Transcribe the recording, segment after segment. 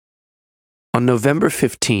On November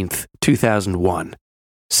 15th, 2001,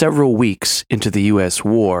 several weeks into the U.S.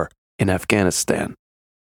 war in Afghanistan,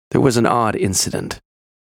 there was an odd incident.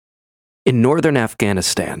 In northern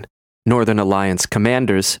Afghanistan, Northern Alliance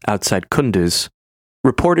commanders outside Kunduz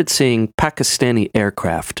reported seeing Pakistani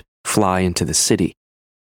aircraft fly into the city.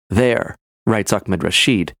 There, writes Ahmed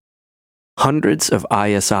Rashid, hundreds of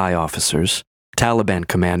ISI officers, Taliban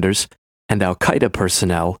commanders, and al-Qaeda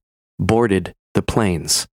personnel boarded the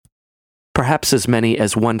planes. Perhaps as many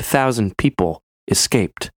as 1,000 people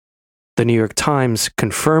escaped. The New York Times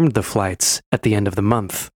confirmed the flights at the end of the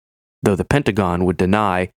month, though the Pentagon would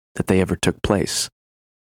deny that they ever took place.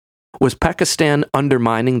 Was Pakistan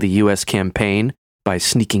undermining the U.S. campaign by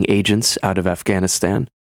sneaking agents out of Afghanistan?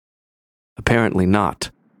 Apparently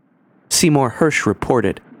not. Seymour Hersh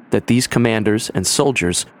reported that these commanders and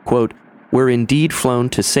soldiers, quote, were indeed flown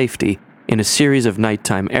to safety in a series of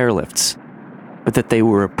nighttime airlifts, but that they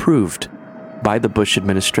were approved by the Bush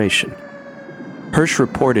administration. Hersh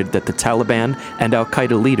reported that the Taliban and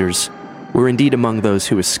al-Qaeda leaders were indeed among those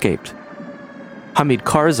who escaped. Hamid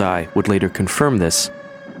Karzai would later confirm this.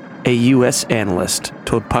 A U.S. analyst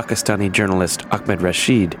told Pakistani journalist Ahmed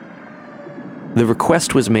Rashid, the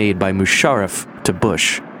request was made by Musharraf to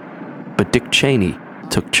Bush, but Dick Cheney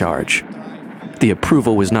took charge. The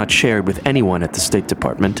approval was not shared with anyone at the State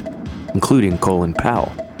Department, including Colin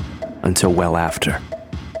Powell, until well after.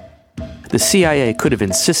 The CIA could have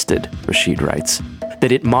insisted, Rashid writes,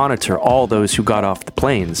 that it monitor all those who got off the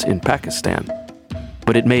planes in Pakistan,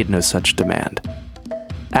 but it made no such demand.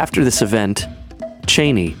 After this event,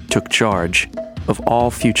 Cheney took charge of all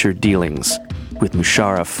future dealings with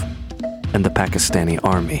Musharraf and the Pakistani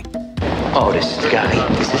army. Oh, this is the guy.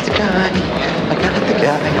 This is the guy. I got the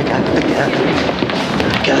guy. I got the guy.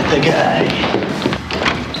 I got the guy.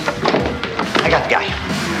 I got the guy.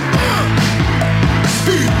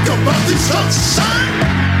 Speak about this sunshine.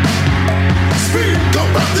 Speak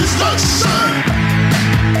about this sunshine.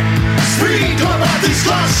 Speak about this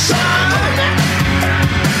sunshine.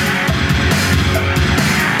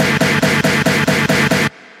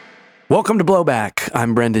 Welcome to Blowback.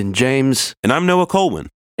 I'm Brendan James. And I'm Noah Colwin.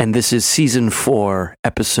 And this is Season 4,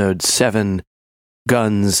 Episode 7,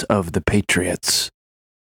 Guns of the Patriots.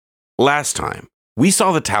 Last time, we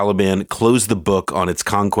saw the Taliban close the book on its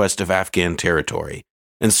conquest of Afghan territory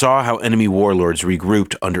and saw how enemy warlords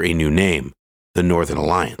regrouped under a new name, the Northern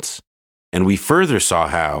Alliance. And we further saw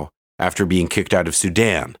how, after being kicked out of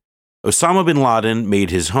Sudan, Osama bin Laden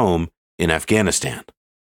made his home in Afghanistan.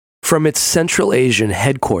 From its Central Asian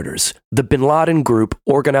headquarters, the bin Laden group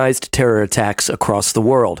organized terror attacks across the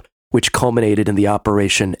world, which culminated in the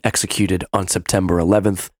operation executed on September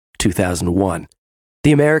 11th, 2001.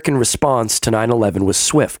 The American response to 9/11 was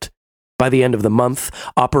swift. By the end of the month,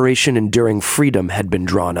 Operation Enduring Freedom had been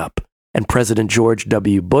drawn up, and President George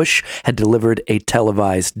W. Bush had delivered a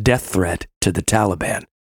televised death threat to the Taliban.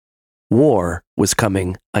 War was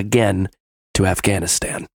coming again to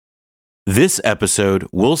Afghanistan. This episode,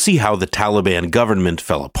 we'll see how the Taliban government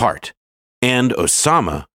fell apart, and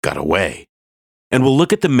Osama got away. And we'll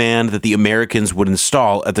look at the man that the Americans would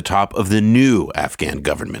install at the top of the new Afghan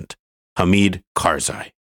government, Hamid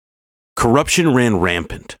Karzai. Corruption ran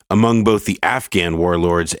rampant among both the Afghan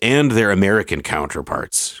warlords and their American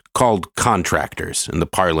counterparts, called contractors in the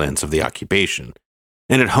parlance of the occupation.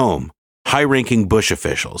 And at home, high-ranking Bush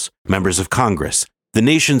officials, members of Congress, the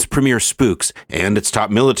nation's premier spooks, and its top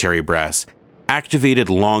military brass activated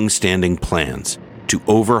long-standing plans to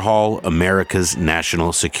overhaul America's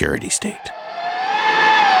national security state.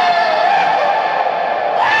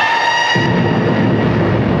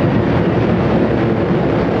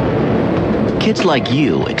 Kids like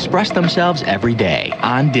you express themselves every day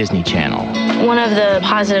on Disney Channel. One of the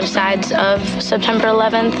positive sides of September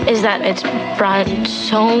 11th is that it's brought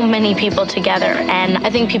so many people together, and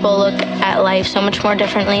I think people look at life so much more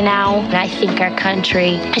differently now. And I think our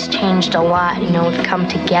country has changed a lot. You know, we've come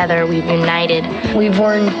together, we've united. We've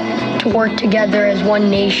learned to work together as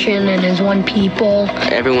one nation and as one people.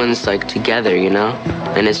 Everyone's like together, you know?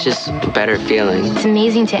 And it's just a better feeling. It's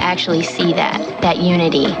amazing to actually see that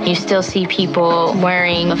unity. You still see people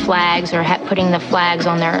wearing the flags or putting the flags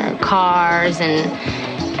on their cars, and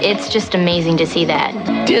it's just amazing to see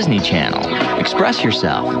that. Disney Channel. Express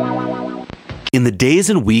yourself. In the days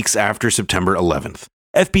and weeks after September 11th,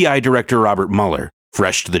 FBI Director Robert Mueller,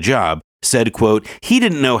 fresh to the job, said, quote, he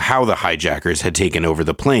didn't know how the hijackers had taken over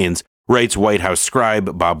the planes, writes White House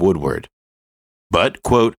scribe Bob Woodward. But,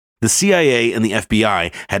 quote, the CIA and the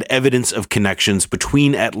FBI had evidence of connections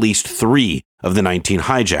between at least 3 of the 19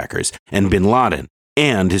 hijackers and bin Laden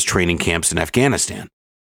and his training camps in Afghanistan.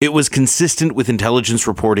 It was consistent with intelligence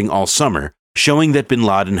reporting all summer showing that bin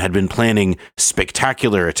Laden had been planning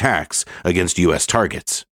spectacular attacks against U.S.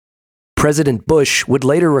 targets. President Bush would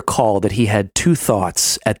later recall that he had two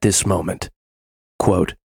thoughts at this moment.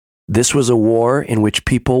 Quote, "This was a war in which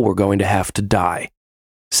people were going to have to die.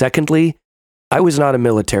 Secondly, I was not a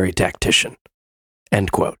military tactician."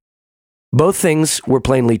 End quote. Both things were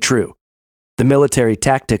plainly true. The military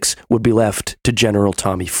tactics would be left to General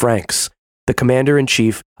Tommy Franks, the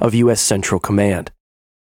commander-in-chief of U.S. Central Command.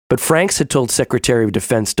 But Franks had told Secretary of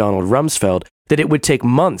Defense Donald Rumsfeld that it would take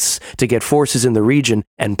months to get forces in the region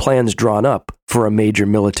and plans drawn up for a major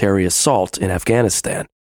military assault in Afghanistan.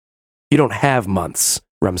 "You don't have months,"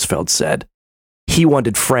 Rumsfeld said. He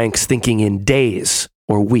wanted Franks thinking in days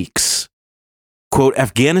or weeks. Quote,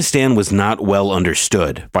 "Afghanistan was not well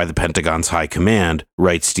understood by the Pentagon's high command,"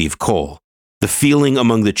 writes Steve Cole. "The feeling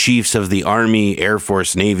among the chiefs of the Army, Air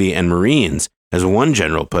Force, Navy, and Marines, as one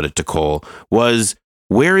general put it to Cole, was,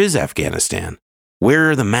 'Where is Afghanistan?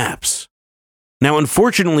 Where are the maps?'" Now,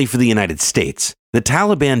 unfortunately for the United States, the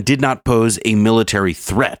Taliban did not pose a military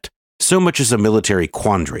threat so much as a military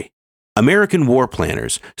quandary. American war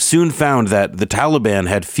planners soon found that the Taliban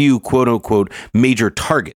had few quote-unquote major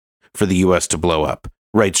targets for the U.S. to blow up,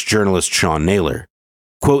 writes journalist Sean Naylor.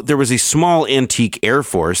 Quote, "There was a small antique air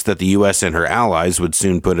force that the U.S. and her allies would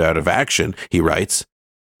soon put out of action," he writes,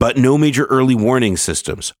 "but no major early warning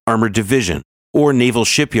systems, armored division, or naval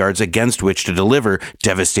shipyards against which to deliver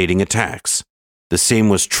devastating attacks. The same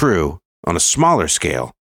was true, on a smaller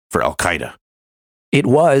scale, for al-Qaeda." It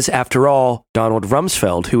was, after all, Donald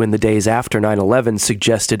Rumsfeld who in the days after 9/11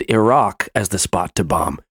 suggested Iraq as the spot to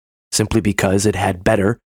bomb, simply because it had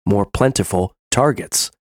better, more plentiful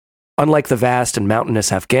targets. Unlike the vast and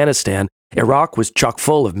mountainous Afghanistan, Iraq was chock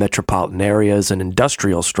full of metropolitan areas and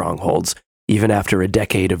industrial strongholds, even after a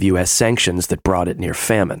decade of U.S. sanctions that brought it near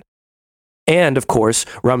famine. And, of course,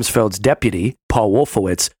 Rumsfeld's deputy, Paul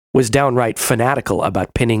Wolfowitz, was downright fanatical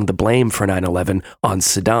about pinning the blame for 9/11 on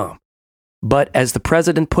Saddam. But as the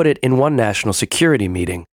president put it in one national security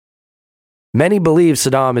meeting, "Many believe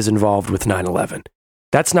Saddam is involved with 9/11.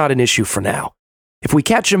 That's not an issue for now. If we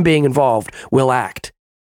catch him being involved, we'll act.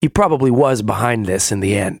 He probably was behind this in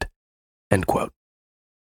the end." End quote.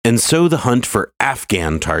 And so the hunt for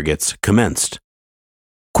Afghan targets commenced.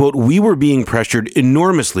 Quote, "We were being pressured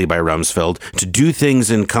enormously by Rumsfeld to do things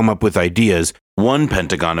and come up with ideas," one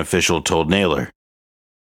Pentagon official told Naylor.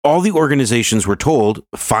 "All the organizations were told,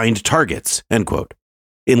 find targets," end quote.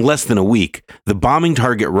 In less than a week, the bombing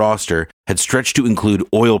target roster had stretched to include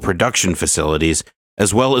oil production facilities,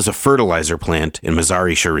 as well as a fertilizer plant in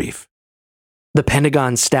Mazar-e-Sharif. The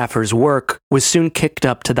Pentagon staffers' work was soon kicked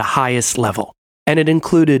up to the highest level, and it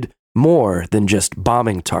included more than just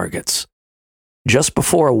bombing targets. Just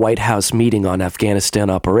before a White House meeting on Afghanistan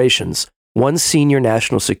operations, one senior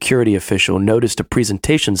national security official noticed a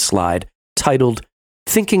presentation slide titled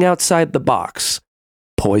 "Thinking Outside the Box,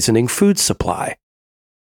 Poisoning Food Supply."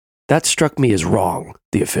 "That struck me as wrong,"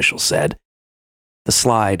 the official said. The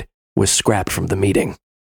slide was scrapped from the meeting.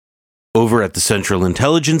 Over at the Central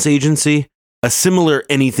Intelligence Agency, a similar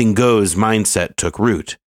anything-goes mindset took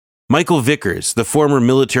root. Michael Vickers, the former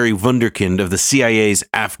military wunderkind of the CIA's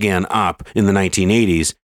Afghan op in the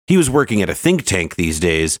 1980s, he was working at a think tank these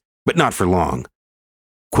days, but not for long.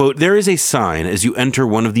 Quote, "There is a sign as you enter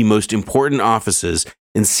one of the most important offices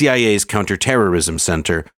in CIA's Counterterrorism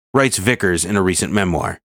Center," writes Vickers in a recent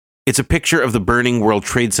memoir. It's a picture of the burning World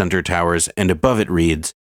Trade Center towers, and above it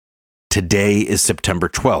reads, "Today is September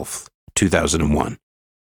 12th, 2001.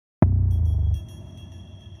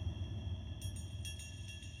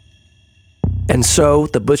 And so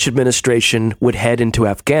the Bush administration would head into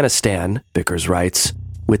Afghanistan, Vickers writes,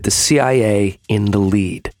 with the CIA in the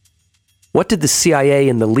lead. What did the CIA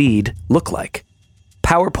in the lead look like?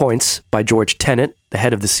 PowerPoints by George Tenet, the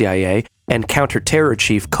head of the CIA, and counter-terror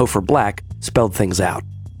chief Cofer Black spelled things out.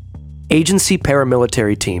 Agency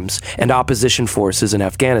paramilitary teams and opposition forces in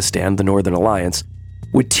Afghanistan, the Northern Alliance,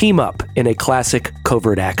 would team up in a classic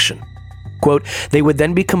covert action. Quote, "They would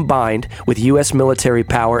then be combined with U.S. military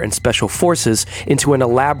power and special forces into an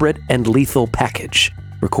elaborate and lethal package,"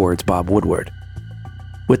 records Bob Woodward.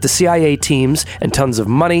 With the CIA teams and tons of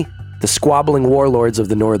money, the squabbling warlords of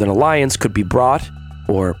the Northern Alliance could be brought,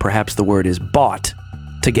 or perhaps the word is bought,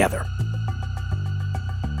 together.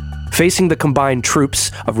 Facing the combined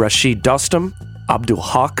troops of Rashid Dostum, Abdul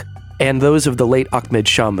Haq, and those of the late Ahmed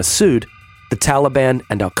Shah Massoud, the Taliban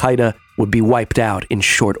and al-Qaeda would be wiped out in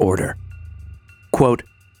short order. Quote,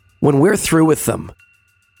 "When we're through with them,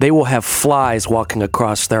 they will have flies walking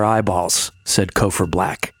across their eyeballs," said Cofer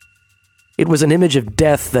Black. It was an image of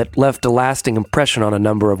death that left a lasting impression on a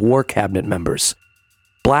number of war cabinet members.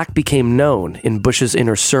 Black became known in Bush's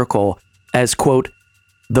inner circle as, quote,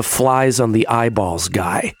 the flies on the eyeballs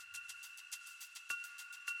guy.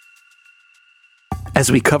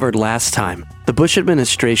 As we covered last time, the Bush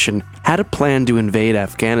administration had a plan to invade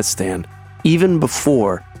Afghanistan even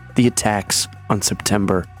before the attacks on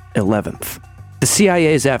September 11th. The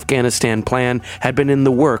CIA's Afghanistan plan had been in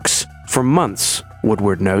the works for months,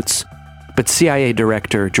 Woodward notes, but CIA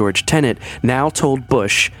Director George Tenet now told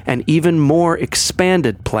Bush an even more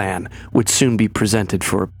expanded plan would soon be presented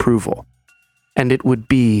for approval. And it would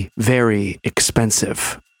be very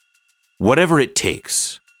expensive. Whatever it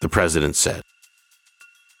takes, the president said.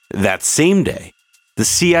 That same day, the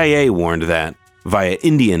CIA warned that, via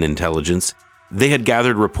Indian intelligence, they had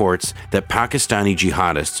gathered reports that Pakistani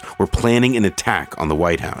jihadists were planning an attack on the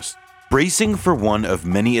White House. Bracing for one of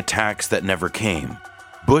many attacks that never came,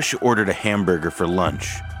 Bush ordered a hamburger for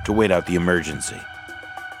lunch to wait out the emergency.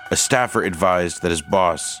 A staffer advised that his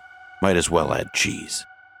boss might as well add cheese.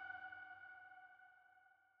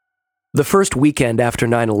 The first weekend after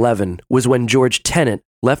 9/11 was when George Tenet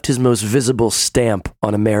left his most visible stamp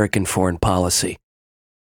on American foreign policy.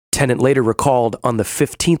 Tenet later recalled on the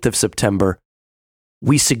 15th of September,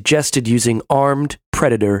 "We suggested using armed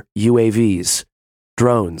Predator UAVs,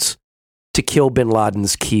 drones, to kill bin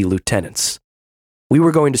Laden's key lieutenants. We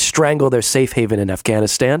were going to strangle their safe haven in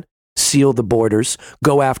Afghanistan, seal the borders,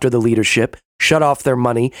 go after the leadership, shut off their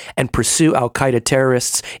money, and pursue al-Qaeda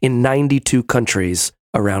terrorists in 92 countries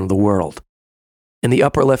around the world." In the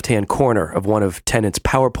upper left-hand corner of one of Tenet's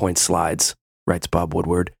PowerPoint slides, writes Bob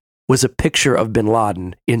Woodward, was a picture of bin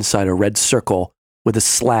Laden inside a red circle with a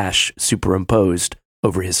slash superimposed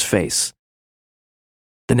over his face.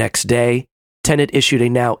 The next day, Tenet issued a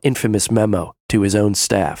now infamous memo to his own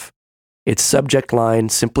staff. Its subject line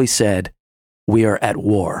simply said, "We are at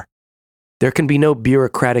war." There can be no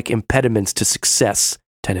bureaucratic impediments to success,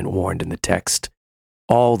 Tenet warned in the text.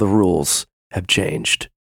 All the rules have changed.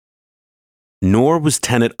 Nor was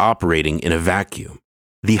Tenet operating in a vacuum.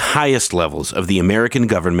 The highest levels of the American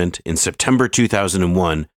government in September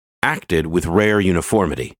 2001 acted with rare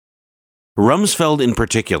uniformity. Rumsfeld in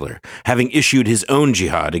particular, having issued his own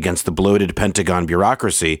jihad against the bloated Pentagon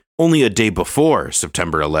bureaucracy only a day before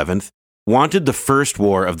September 11th, wanted the first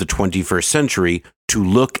war of the 21st century to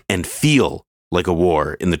look and feel like a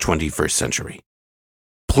war in the 21st century.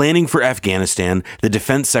 Planning for Afghanistan, the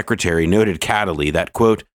defense secretary noted cattily that,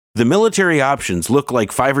 quote, the military options look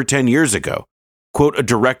like 5 or 10 years ago. Quote, a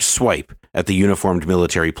direct swipe at the uniformed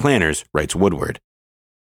military planners, writes Woodward.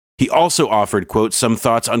 He also offered, quote, some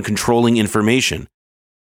thoughts on controlling information.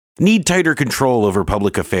 Need tighter control over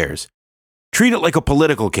public affairs. Treat it like a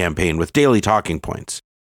political campaign with daily talking points,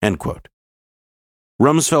 end quote.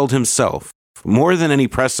 Rumsfeld himself, more than any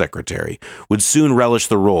press secretary, would soon relish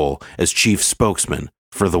the role as chief spokesman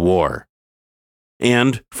for the war.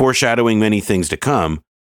 And, foreshadowing many things to come,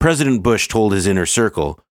 President Bush told his inner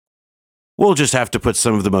circle, we'll just have to put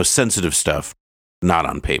some of the most sensitive stuff not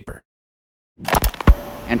on paper.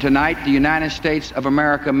 And tonight, the United States of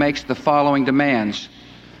America makes the following demands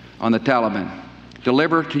on the Taliban.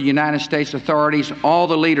 Deliver to United States authorities all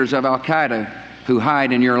the leaders of al-Qaeda who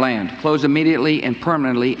hide in your land. Close immediately and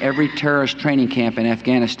permanently every terrorist training camp in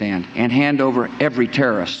Afghanistan and hand over every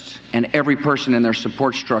terrorist and every person in their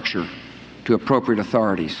support structure to appropriate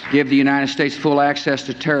authorities. Give the United States full access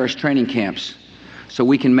to terrorist training camps so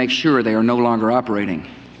we can make sure they are no longer operating.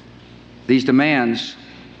 These demands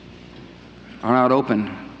are not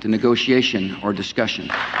open to negotiation or discussion.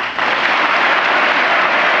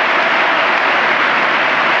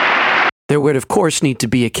 There would, of course, need to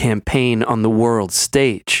be a campaign on the world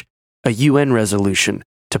stage, a UN resolution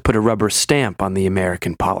to put a rubber stamp on the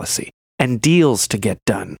American policy, and deals to get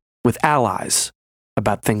done with allies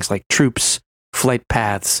about things like troops, flight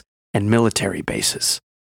paths, and military bases.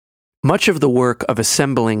 Much of the work of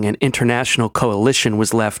assembling an international coalition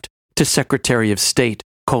was left to Secretary of State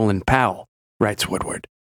Colin Powell, writes Woodward.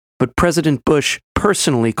 But President Bush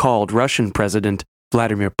personally called Russian President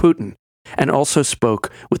Vladimir Putin and also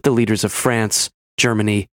spoke with the leaders of France,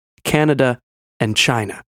 Germany, Canada, and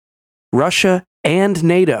China. Russia and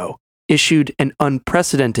NATO issued an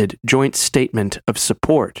unprecedented joint statement of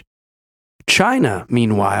support. China,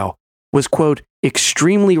 meanwhile, was, quote,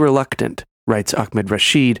 extremely reluctant, writes Ahmed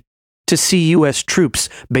Rashid, to see U.S. troops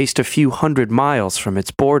based a few hundred miles from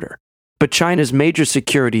its border. But China's major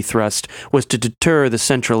security thrust was to deter the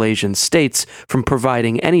Central Asian states from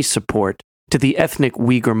providing any support to the ethnic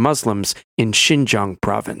Uyghur Muslims in Xinjiang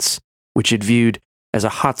province, which it viewed as a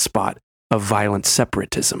hotspot of violent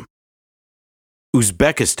separatism.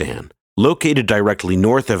 Uzbekistan, located directly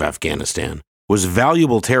north of Afghanistan, was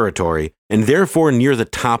valuable territory and therefore near the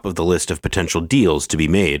top of the list of potential deals to be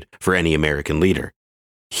made for any American leader.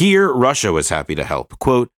 Here, Russia was happy to help.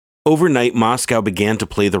 Quote, overnight, Moscow began to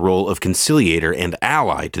play the role of conciliator and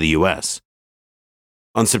ally to the U.S.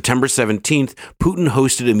 On September 17th, Putin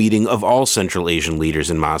hosted a meeting of all Central Asian leaders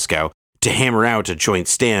in Moscow to hammer out a joint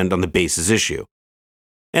stand on the base's issue.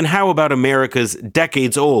 And how about America's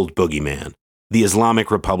decades-old boogeyman, the Islamic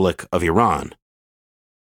Republic of Iran?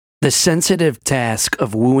 The sensitive task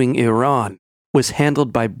of wooing Iran was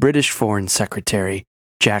handled by British Foreign Secretary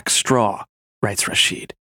Jack Straw, writes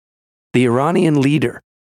Rashid. The Iranian leader,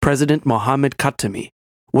 President Mohammad Khatami,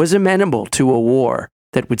 was amenable to a war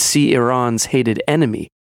that would see Iran's hated enemy,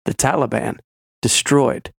 the Taliban,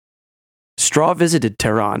 destroyed. Straw visited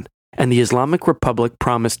Tehran, and the Islamic Republic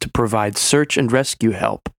promised to provide search and rescue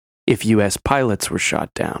help if U.S. pilots were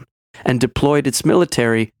shot down, and deployed its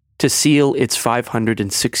military to seal its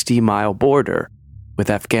 560-mile border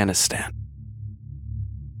with Afghanistan.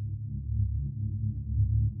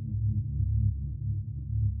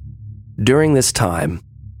 During this time,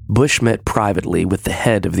 Bush met privately with the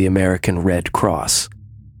head of the American Red Cross.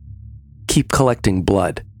 Keep collecting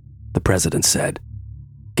blood, the president said.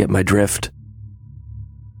 Get my drift?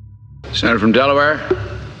 Senator from Delaware.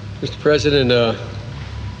 Mr. President,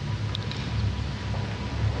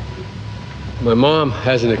 my mom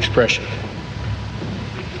has an expression.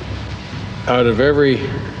 Out of every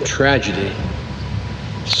tragedy,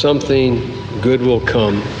 something good will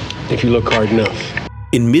come if you look hard enough.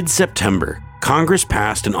 In mid-September, Congress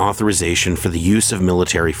passed an authorization for the use of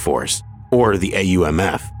military force, or the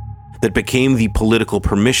AUMF, that became the political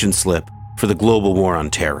permission slip for the global war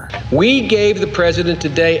on terror. We gave the president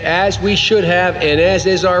today, as we should have and as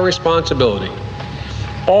is our responsibility,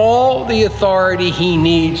 all the authority he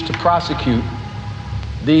needs to prosecute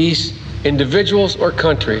these individuals or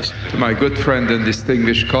countries. To my good friend and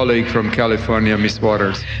distinguished colleague from California, Ms.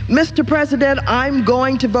 Waters. Mr. President, I'm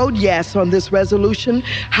going to vote yes on this resolution.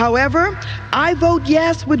 However, I vote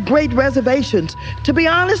yes with great reservations. To be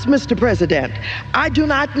honest, Mr. President, I do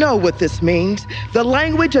not know what this means. The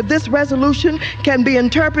language of this resolution can be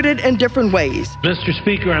interpreted in different ways. Mr.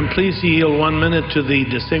 Speaker, I'm pleased to yield 1 minute to the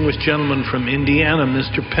distinguished gentleman from Indiana,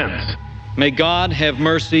 Mr. Pence. May God have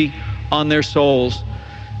mercy on their souls,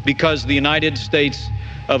 because the United States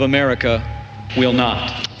of America will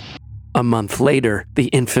not. A month later, the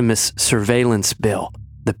infamous surveillance bill,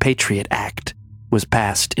 the Patriot Act, was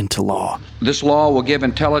passed into law. This law will give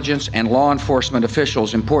intelligence and law enforcement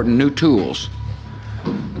officials important new tools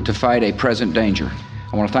to fight a present danger.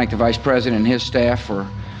 I want to thank the Vice President and his staff for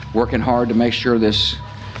working hard to make sure this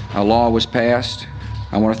law was passed.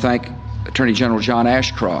 I want to thank Attorney General John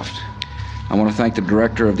Ashcroft. I want to thank the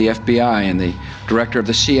Director of the FBI and the Director of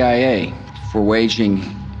the CIA for waging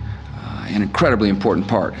an incredibly important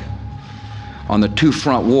part on the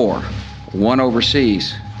two-front war, one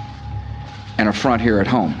overseas and a front here at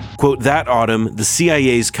home. Quote, that autumn, the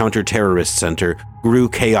CIA's Counter-Terrorist Center grew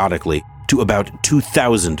chaotically to about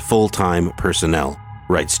 2,000 full-time personnel,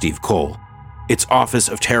 writes Steve Cole. Its Office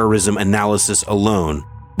of Terrorism Analysis alone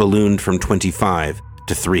ballooned from 25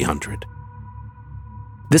 to 300.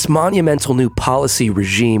 This monumental new policy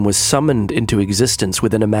regime was summoned into existence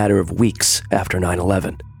within a matter of weeks after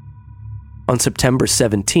 9/11. On September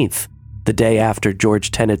 17th, the day after George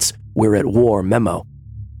Tenet's "We're at War" memo,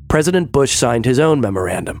 President Bush signed his own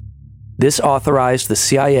memorandum. This authorized the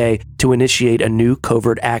CIA to initiate a new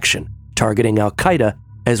covert action targeting al-Qaeda,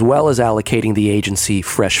 as well as allocating the agency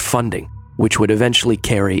fresh funding, which would eventually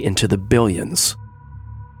carry into the billions.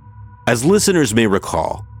 As listeners may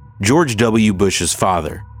recall, George W. Bush's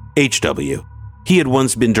father, H.W., he had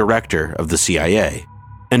once been director of the CIA,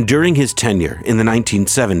 and during his tenure in the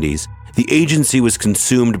 1970s, the agency was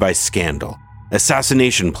consumed by scandal,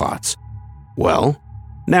 assassination plots. Well,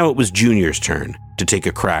 now it was Junior's turn to take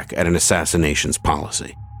a crack at an assassinations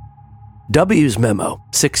policy. W's memo,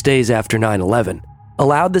 6 days after 9/11,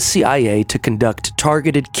 allowed the CIA to conduct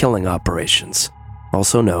targeted killing operations,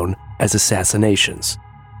 also known as assassinations.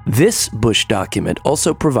 This Bush document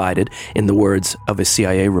also provided, in the words of a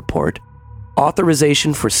CIA report,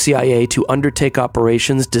 authorization for CIA to undertake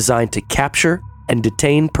operations designed to capture and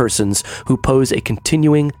detain persons who pose a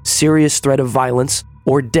continuing serious threat of violence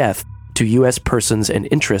or death to U.S. persons and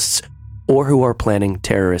interests, or who are planning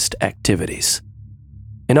terrorist activities.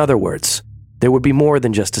 In other words, there would be more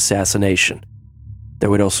than just assassination. There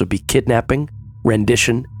would also be kidnapping,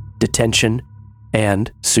 rendition, detention,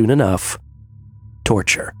 and, soon enough,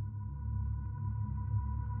 torture.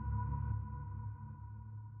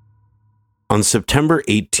 On September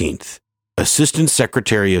 18th, Assistant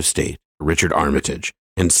Secretary of State Richard Armitage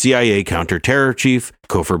and CIA counterterror chief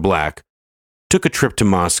Kofor Black took a trip to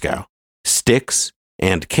Moscow, sticks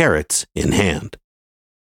and carrots in hand.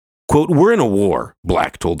 Quote, "We're in a war,"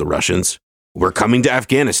 Black told the Russians. "We're coming to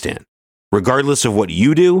Afghanistan. Regardless of what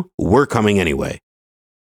you do, we're coming anyway.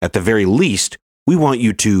 At the very least, we want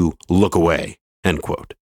you to look away," end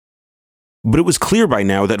quote. But it was clear by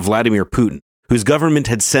now that Vladimir Putin, whose government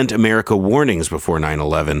had sent America warnings before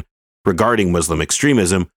 9/11 regarding Muslim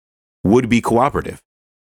extremism, would be cooperative.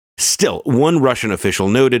 Still, one Russian official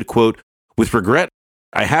noted, quote, "With regret,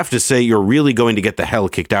 I have to say you're really going to get the hell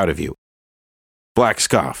kicked out of you." Black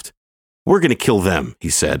scoffed. "We're going to kill them," he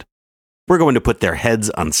said. "We're going to put their heads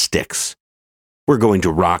on sticks. We're going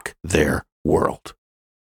to rock their world."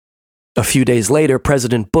 A few days later,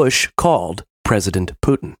 President Bush called President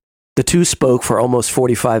Putin. The two spoke for almost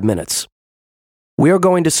 45 minutes. "We are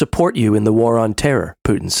going to support you in the war on terror,"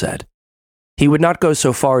 Putin said. He would not go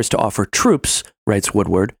so far as to offer troops, writes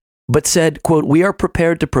Woodward, but said, quote, "We are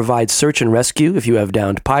prepared to provide search and rescue if you have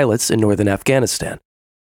downed pilots in northern Afghanistan.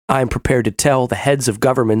 I am prepared to tell the heads of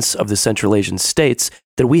governments of the Central Asian states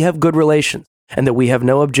that we have good relations and that we have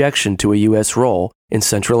no objection to a U.S. role in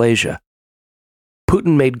Central Asia."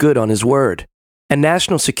 Putin made good on his word, and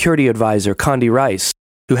National Security Advisor Condi Rice,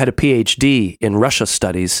 who had a PhD in Russia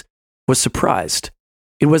studies, was surprised.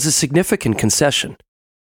 It was a significant concession.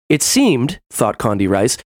 It seemed, thought Condi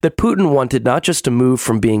Rice, that Putin wanted not just to move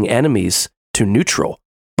from being enemies to neutral,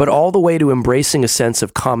 but all the way to embracing a sense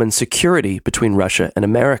of common security between Russia and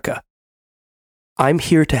America. "I'm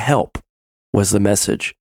here to help," was the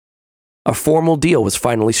message. A formal deal was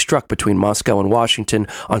finally struck between Moscow and Washington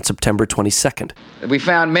on September 22nd. We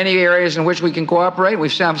found many areas in which we can cooperate.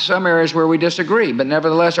 We've found some areas where we disagree, but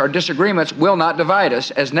nevertheless, our disagreements will not divide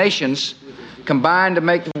us as nations combine to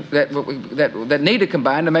make that need to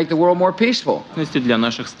combine to make the world more peaceful.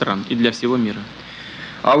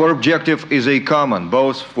 Our objective is a common,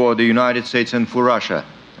 both for the United States and for Russia.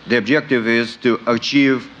 The objective is to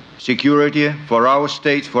achieve security for our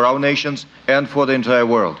states, for our nations, and for the entire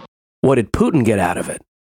world. What did Putin get out of it?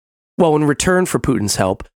 Well, in return for Putin's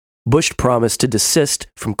help, Bush promised to desist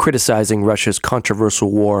from criticizing Russia's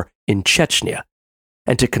controversial war in Chechnya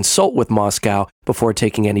and to consult with Moscow before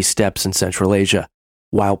taking any steps in Central Asia,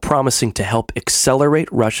 while promising to help accelerate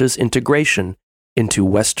Russia's integration into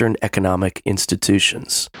Western economic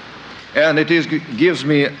institutions. And it gives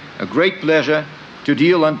me a great pleasure to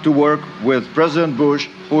deal and to work with President Bush,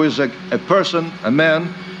 who is a person, a man,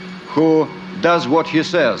 who does what he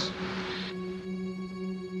says.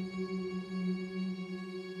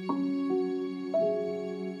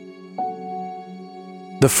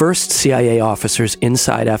 The first CIA officers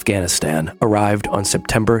inside Afghanistan arrived on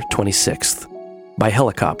September 26th by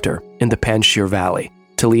helicopter in the Panjshir Valley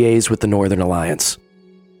to liaise with the Northern Alliance.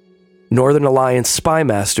 Northern Alliance spy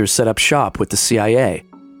masters set up shop with the CIA,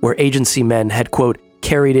 where agency men had, quote,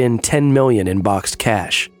 carried in $10 million in boxed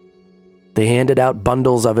cash. They handed out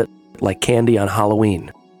bundles of it like candy on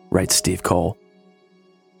Halloween, writes Steve Cole.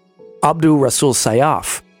 Abdul Rasul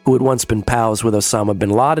Sayyaf, who had once been pals with Osama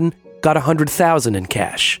bin Laden, got $100,000 in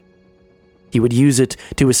cash. He would use it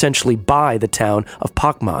to essentially buy the town of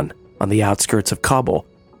Pakman on the outskirts of Kabul,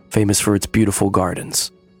 famous for its beautiful gardens.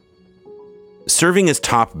 Serving as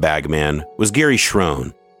top bagman was Gary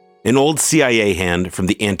Schroen, an old CIA hand from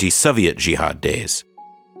the anti-Soviet jihad days.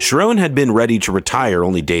 Schroen had been ready to retire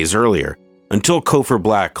only days earlier, until Kofor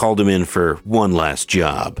Black called him in for one last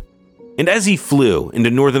job. And as he flew into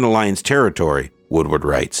Northern Alliance territory, Woodward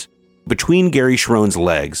writes, between Gary Schroen's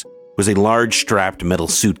legs was a large strapped metal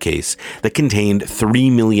suitcase that contained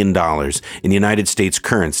 $3 million in United States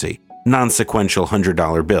currency, non-sequential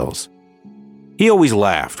 $100 bills. He always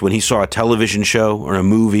laughed when he saw a television show or a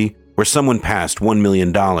movie where someone passed $1 million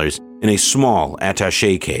in a small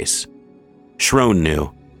attaché case. Schroen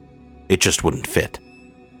knew it just wouldn't fit.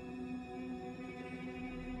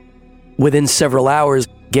 Within several hours,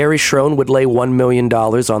 Gary Schroen would lay $1 million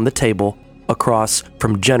on the table across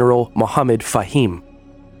from General Mohammed Fahim,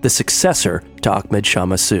 the successor to Ahmed Shah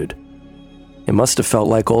Massoud. It must have felt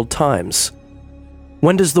like old times.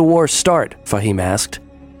 "When does the war start?" Fahim asked.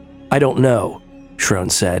 "I don't know," Schroen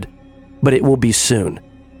said, "but it will be soon.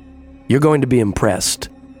 You're going to be impressed.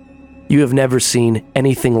 You have never seen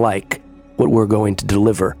anything like what we're going to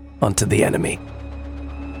deliver onto the enemy."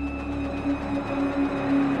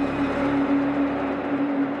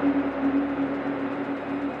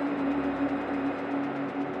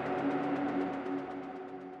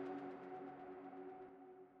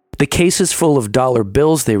 The cases full of dollar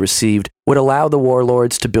bills they received would allow the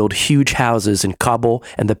warlords to build huge houses in Kabul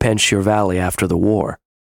and the Panjshir Valley after the war,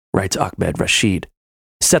 writes Ahmed Rashid.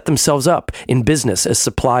 set themselves up in business as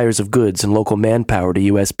suppliers of goods and local manpower to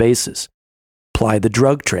U.S. bases, ply the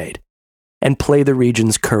drug trade, and play the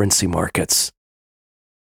region's currency markets.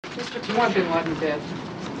 You want bin Laden dead?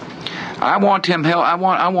 I want him held. I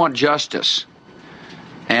want justice.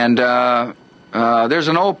 And there's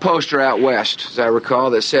an old poster out west, as I recall,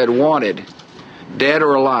 that said "Wanted, dead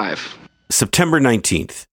or alive." September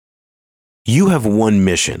 19th. You have one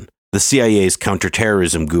mission, the CIA's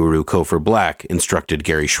counterterrorism guru Cofer Black instructed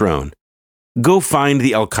Gary Schroen. Go find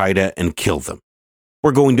the Al-Qaeda and kill them.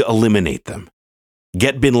 We're going to eliminate them.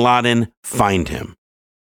 Get bin Laden, find him.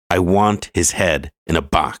 I want his head in a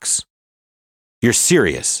box. You're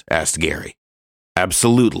serious? Asked Gary.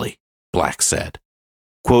 Absolutely, Black said.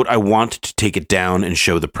 Quote, I want to take it down and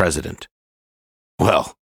show the president.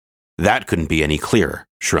 Well, that couldn't be any clearer,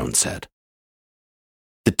 Schroen said.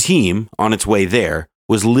 The team, on its way there,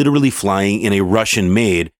 was literally flying in a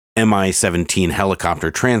Russian-made Mi-17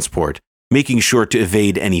 helicopter transport, making sure to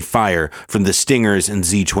evade any fire from the Stingers and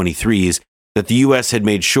Z-23s that the U.S. had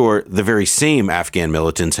made sure the very same Afghan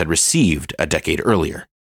militants had received a decade earlier.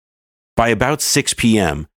 By about 6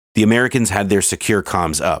 p.m., the Americans had their secure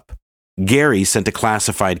comms up. Gary sent a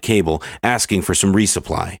classified cable asking for some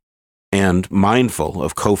resupply, and mindful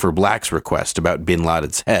of Cofer Black's request about bin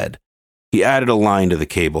Laden's head, he added a line to the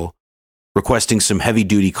cable, requesting some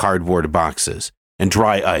heavy-duty cardboard boxes and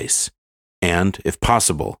dry ice, and, if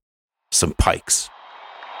possible, some pikes.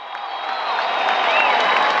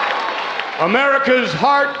 America's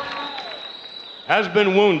heart has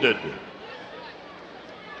been wounded,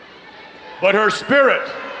 but her spirit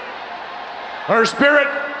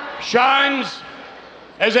shines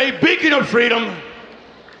as a beacon of freedom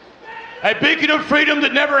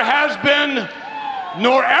that never has been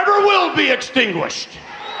nor ever will be extinguished.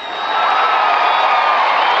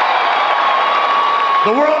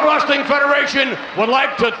 The World Wrestling Federation would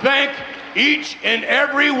like to thank each and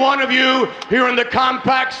every one of you here in the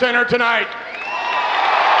Compact Center tonight.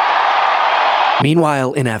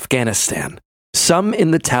 Meanwhile, in Afghanistan, some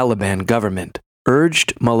in the Taliban government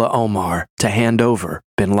urged Mullah Omar to hand over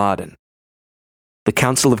bin Laden. The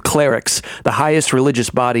Council of Clerics, the highest religious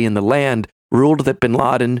body in the land, ruled that bin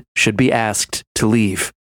Laden should be asked to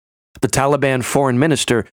leave. The Taliban foreign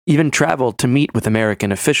minister even traveled to meet with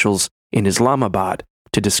American officials in Islamabad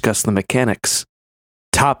to discuss the mechanics.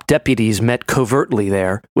 Top deputies met covertly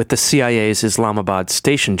there with the CIA's Islamabad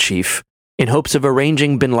station chief in hopes of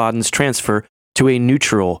arranging bin Laden's transfer to a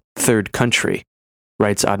neutral third country,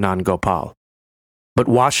 writes Adnan Gopal. But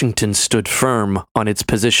Washington stood firm on its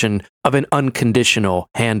position of an unconditional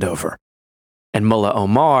handover, and Mullah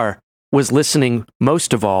Omar was listening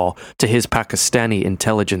most of all to his Pakistani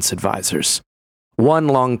intelligence advisors. One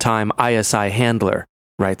longtime ISI handler,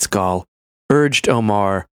 writes Gall, urged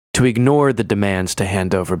Omar to ignore the demands to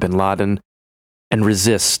hand over bin Laden and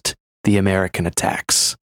resist the American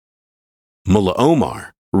attacks. Mullah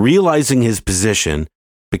Omar, realizing his position,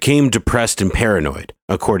 became depressed and paranoid,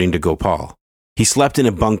 according to Gopal. He slept in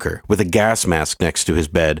a bunker with a gas mask next to his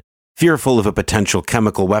bed, fearful of a potential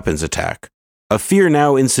chemical weapons attack, a fear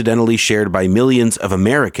now incidentally shared by millions of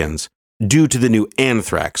Americans due to the new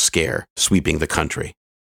anthrax scare sweeping the country.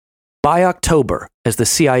 By October, as the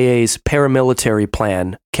CIA's paramilitary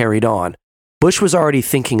plan carried on, Bush was already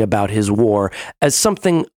thinking about his war as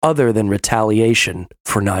something other than retaliation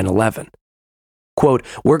for 9/11. Quote,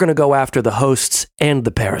 we're going to go after the hosts and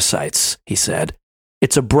the parasites, he said.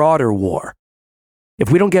 It's a broader war. If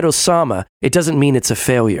we don't get Osama, it doesn't mean it's a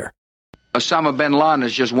failure. Osama bin Laden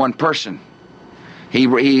is just one person.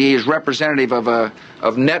 He is representative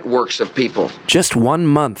of networks of people. Just 1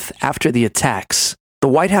 month after the attacks, the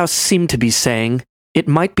White House seemed to be saying it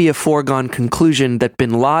might be a foregone conclusion that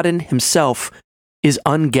bin Laden himself is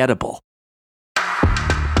ungettable.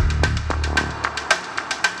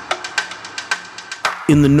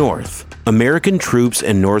 In the north, American troops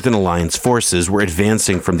and Northern Alliance forces were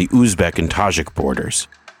advancing from the Uzbek and Tajik borders.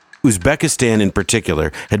 Uzbekistan in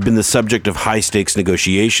particular had been the subject of high-stakes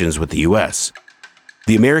negotiations with the U.S.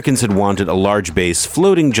 The Americans had wanted a large base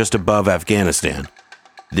floating just above Afghanistan.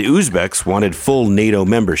 The Uzbeks wanted full NATO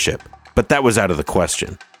membership, but that was out of the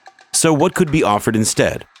question. So what could be offered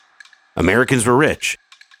instead? Americans were rich,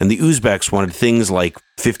 and the Uzbeks wanted things like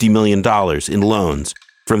 $50 million in loans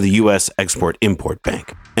from the U.S. Export-Import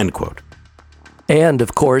Bank, end quote. And,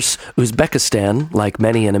 of course, Uzbekistan, like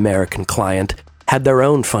many an American client, had their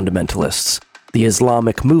own fundamentalists, the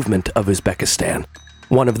Islamic movement of Uzbekistan,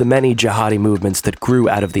 one of the many jihadi movements that grew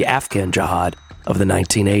out of the Afghan jihad of the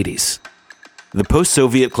 1980s. The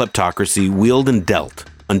post-Soviet kleptocracy wheeled and dealt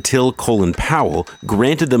until Colin Powell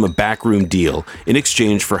granted them a backroom deal in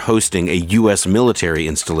exchange for hosting a U.S. military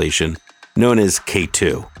installation known as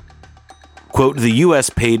K2. Quote, the U.S.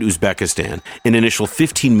 paid Uzbekistan an initial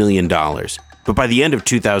 $15 million, but by the end of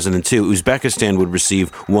 2002, Uzbekistan would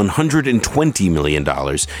receive $120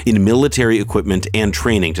 million in military equipment and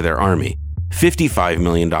training to their army, $55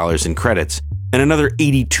 million in credits, and another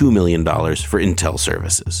 $82 million for intel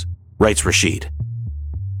services, writes Rashid.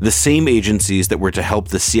 The same agencies that were to help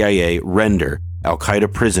the CIA render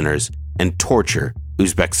al-Qaeda prisoners and torture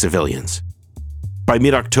Uzbek civilians. By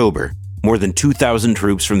mid-October, more than 2,000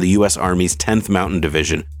 troops from the U.S. Army's 10th Mountain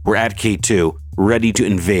Division were at K2, ready to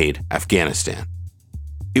invade Afghanistan.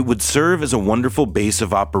 It would serve as a wonderful base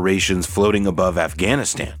of operations floating above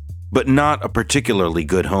Afghanistan, but not a particularly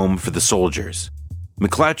good home for the soldiers.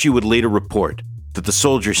 McClatchy would later report that the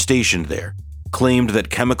soldiers stationed there claimed that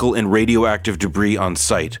chemical and radioactive debris on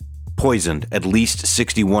site poisoned at least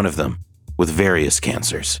 61 of them with various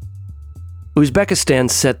cancers. Uzbekistan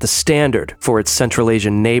set the standard for its Central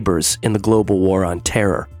Asian neighbors in the global war on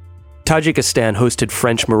terror. Tajikistan hosted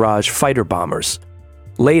French Mirage fighter bombers.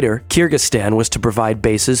 Later, Kyrgyzstan was to provide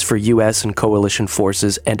bases for U.S. and coalition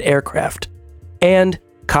forces and aircraft. And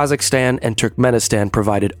Kazakhstan and Turkmenistan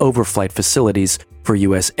provided overflight facilities for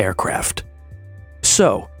U.S. aircraft.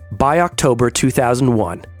 So, by October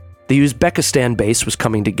 2001, the Uzbekistan base was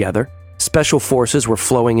coming together, special forces were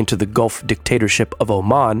flowing into the Gulf dictatorship of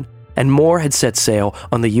Oman, and more had set sail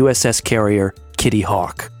on the USS carrier Kitty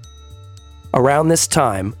Hawk. Around this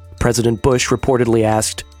time, President Bush reportedly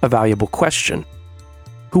asked a valuable question: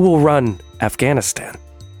 who will run Afghanistan?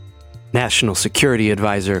 National Security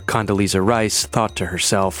Advisor Condoleezza Rice thought to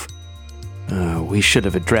herself, we should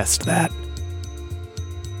have addressed that.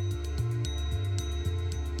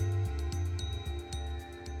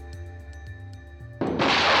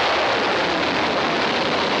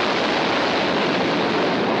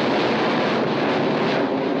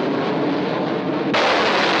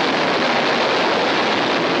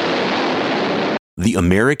 The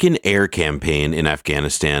American air campaign in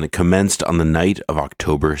Afghanistan commenced on the night of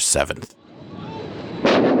October 7th.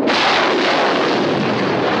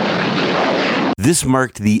 This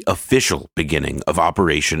marked the official beginning of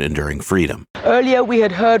Operation Enduring Freedom. Earlier, we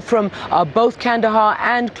had heard from both Kandahar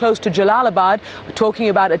and close to Jalalabad, talking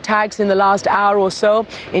about attacks in the last hour or so.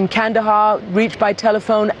 In Kandahar, reached by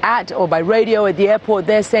telephone or by radio at the airport,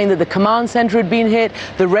 they're saying that the command center had been hit,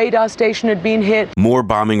 the radar station had been hit. More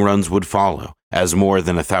bombing runs would follow, as more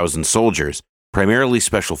than 1,000 soldiers, primarily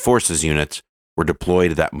special forces units, were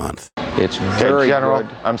deployed that month. It's very General,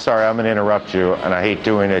 good. I'm sorry, I'm going to interrupt you, and I hate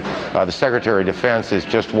doing it. The Secretary of Defense has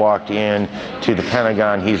just walked in to the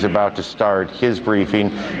Pentagon. He's about to start his briefing.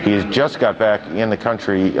 He has just got back in the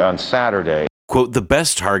country on Saturday. Quote, the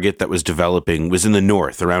best target that was developing was in the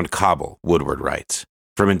north, around Kabul, Woodward writes.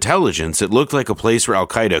 From intelligence, it looked like a place where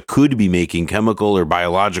al-Qaeda could be making chemical or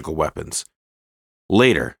biological weapons.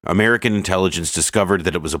 Later, American intelligence discovered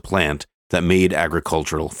that it was a plant that made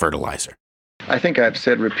agricultural fertilizer. I think I've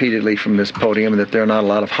said repeatedly from this podium that there are not a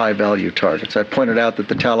lot of high-value targets. I've pointed out that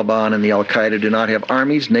the Taliban and the al-Qaeda do not have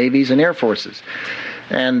armies, navies, and air forces.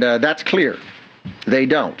 And that's clear. They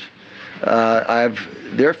don't. I've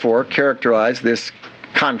therefore characterized this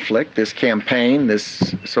conflict, this campaign,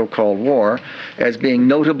 this so-called war, as being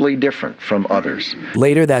notably different from others.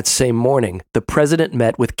 Later that same morning, the president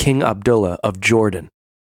met with King Abdullah of Jordan.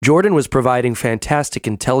 Jordan was providing fantastic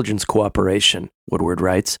intelligence cooperation, Woodward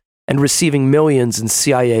writes, and receiving millions in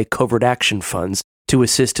CIA covert action funds to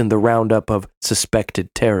assist in the roundup of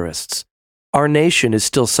suspected terrorists. Our nation is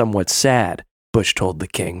still somewhat sad, Bush told the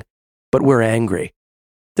king, but we're angry.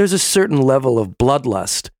 There's a certain level of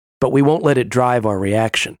bloodlust, but we won't let it drive our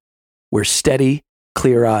reaction. We're steady,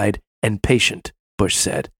 clear-eyed, and patient, Bush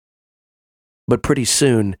said. But pretty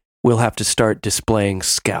soon, we'll have to start displaying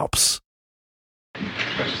scalps.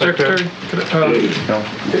 Secretary,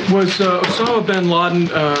 was Osama bin Laden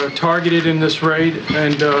targeted in this raid?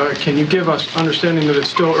 And can you give us, understanding that it's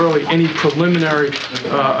still early, any preliminary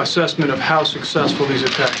assessment of how successful these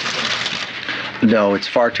attacks have been? No, it's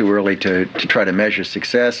far too early to try to measure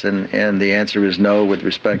success, and the answer is no with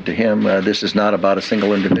respect to him. This is not about a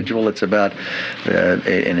single individual. It's about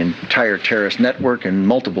an entire terrorist network and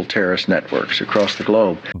multiple terrorist networks across the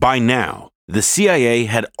globe. By now, the CIA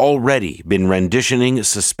had already been renditioning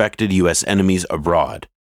suspected U.S. enemies abroad.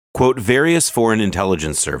 Quote, various foreign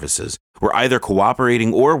intelligence services were either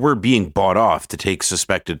cooperating or were being bought off to take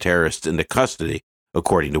suspected terrorists into custody,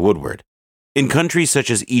 according to Woodward. In countries such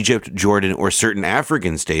as Egypt, Jordan, or certain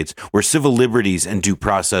African states where civil liberties and due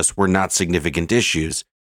process were not significant issues,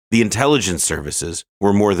 the intelligence services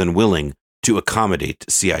were more than willing to accommodate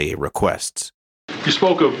CIA requests. You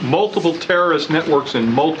spoke of multiple terrorist networks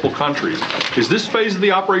in multiple countries. Is this phase of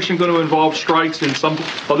the operation going to involve strikes in some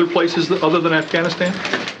other places other than Afghanistan?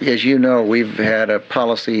 As you know, we've had a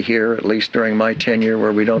policy here, at least during my tenure,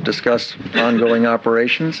 where we don't discuss ongoing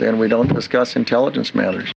operations and we don't discuss intelligence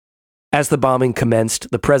matters. As the bombing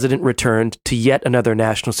commenced, the president returned to yet another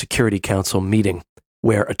National Security Council meeting,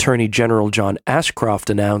 where Attorney General John Ashcroft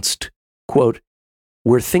announced, quote,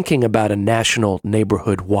 "We're thinking about a national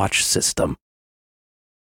neighborhood watch system."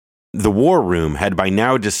 The War Room had by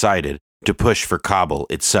now decided to push for Kabul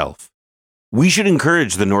itself. "We should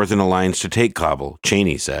encourage the Northern Alliance to take Kabul,"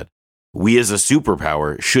 Cheney said. "We as a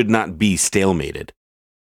superpower should not be stalemated."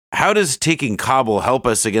 "How does taking Kabul help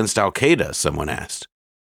us against al-Qaeda?" someone asked.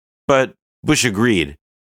 But Bush agreed.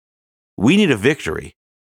 "We need a victory."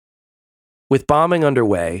 With bombing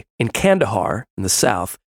underway, in Kandahar, in the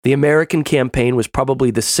south, the American campaign was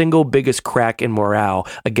probably the single biggest crack in morale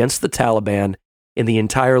against the Taliban in the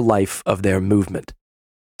entire life of their movement.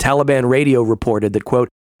 Taliban radio reported that, quote,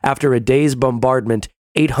 "After a day's bombardment,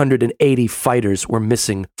 880 fighters were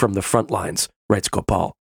missing from the front lines," writes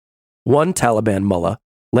Gopal. One Taliban mullah,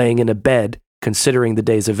 laying in a bed, considering the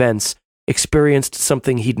day's events, experienced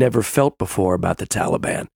something he'd never felt before about the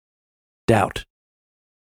Taliban: doubt.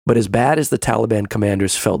 But as bad as the Taliban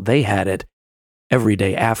commanders felt they had it,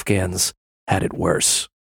 everyday Afghans had it worse.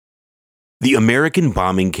 The American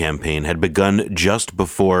bombing campaign had begun just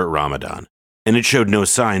before Ramadan, and it showed no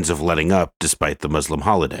signs of letting up despite the Muslim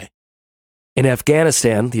holiday. In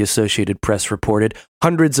Afghanistan, the Associated Press reported,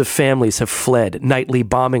 hundreds of families have fled nightly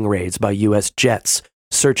bombing raids by U.S. jets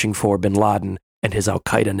searching for bin Laden and his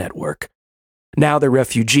al-Qaeda network. Now the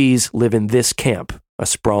refugees live in this camp, a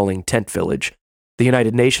sprawling tent village. The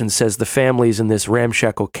United Nations says the families in this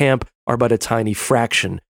ramshackle camp are but a tiny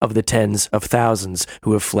fraction of the tens of thousands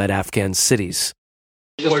who have fled Afghan cities.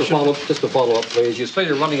 Just to follow up, please. You say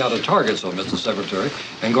you're running out of targets, though, Mr. Secretary,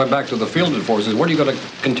 and going back to the fielded forces, what are you going to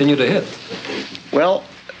continue to hit? Well,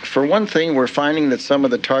 for one thing, we're finding that some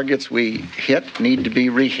of the targets we hit need to be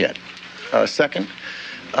re-hit. Second,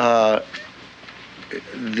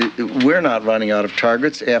 we're not running out of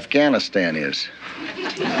targets. Afghanistan is.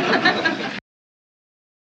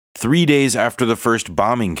 3 days after the first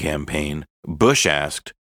bombing campaign, Bush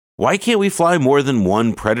asked, "Why can't we fly more than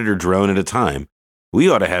one Predator drone at a time? We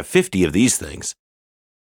ought to have 50 of these things."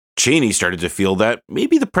 Cheney started to feel that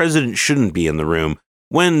maybe the president shouldn't be in the room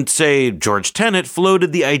when, say, George Tenet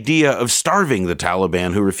floated the idea of starving the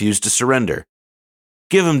Taliban who refused to surrender.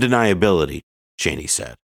 "Give them deniability," Cheney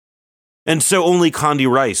said. And so only Condi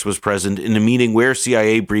Rice was present in a meeting where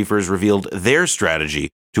CIA briefers revealed their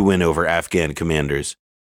strategy to win over Afghan commanders.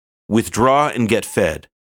 Withdraw and get fed.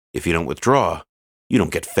 If you don't withdraw, you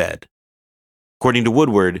don't get fed. According to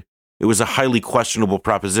Woodward, it was a highly questionable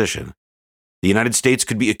proposition. The United States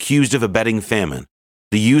could be accused of abetting famine,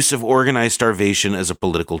 the use of organized starvation as a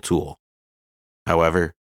political tool.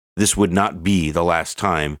 However, this would not be the last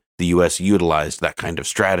time the U.S. utilized that kind of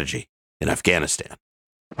strategy in Afghanistan.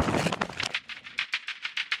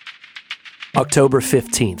 October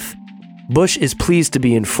 15th. Bush is pleased to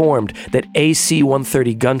be informed that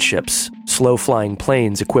AC-130 gunships, slow-flying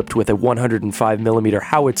planes equipped with a 105mm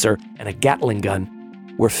howitzer and a Gatling gun,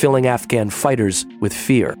 were filling Afghan fighters with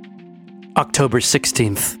fear. October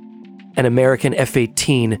 16th. An American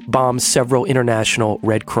F-18 bombs several international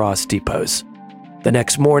Red Cross depots. The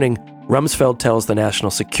next morning, Rumsfeld tells the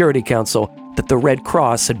National Security Council that the Red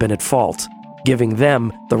Cross had been at fault, giving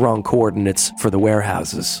them the wrong coordinates for the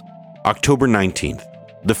warehouses. October 19th.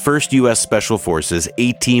 The first U.S. Special Forces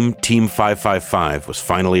A-Team Team 555 was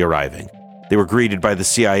finally arriving. They were greeted by the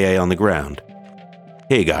CIA on the ground.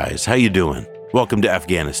 "Hey guys, how you doing? Welcome to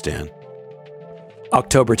Afghanistan."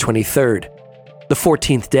 October 23rd, the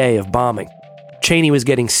 14th day of bombing. Cheney was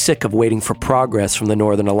getting sick of waiting for progress from the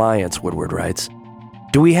Northern Alliance, Woodward writes.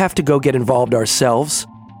 "Do we have to go get involved ourselves?"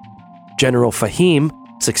 General Fahim,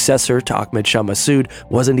 successor to Ahmed Shah Massoud,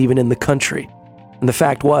 wasn't even in the country. And the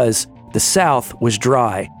fact was, the South was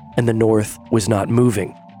dry and the North was not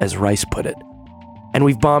moving, as Rice put it. And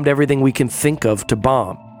we've bombed everything we can think of to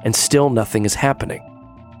bomb, and still nothing is happening.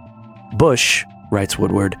 Bush, writes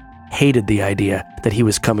Woodward, hated the idea that he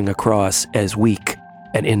was coming across as weak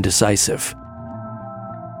and indecisive.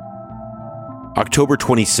 October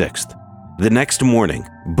 26th. The next morning,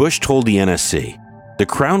 Bush told the NSC, "The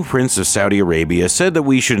Crown Prince of Saudi Arabia said that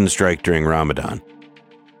we shouldn't strike during Ramadan.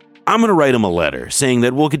 I'm going to write him a letter saying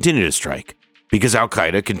that we'll continue to strike because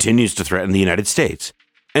al-Qaeda continues to threaten the United States,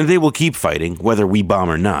 and they will keep fighting whether we bomb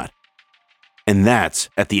or not. And that's,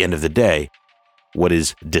 at the end of the day, what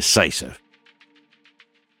is decisive."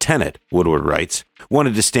 lieutenant, Woodward writes,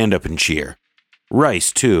 wanted to stand up and cheer.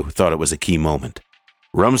 Rice, too, thought it was a key moment.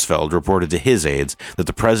 Rumsfeld reported to his aides that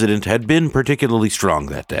the president had been particularly strong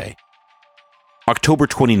that day. October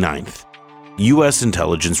 29th. U.S.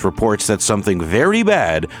 intelligence reports that something very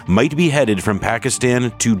bad might be headed from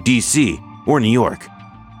Pakistan to D.C. or New York.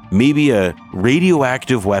 Maybe a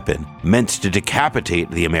radioactive weapon meant to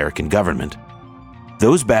decapitate the American government.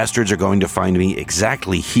 Those bastards are going to find me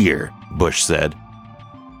exactly here, Bush said.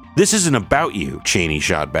 This isn't about you, Cheney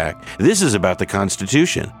shot back. This is about the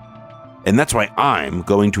Constitution. And that's why I'm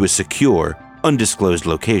going to a secure, undisclosed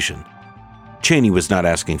location. Cheney was not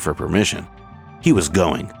asking for permission. He was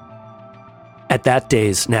going. At that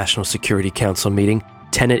day's National Security Council meeting,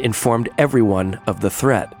 Tenet informed everyone of the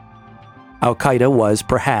threat. Al-Qaeda was,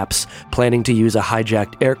 perhaps, planning to use a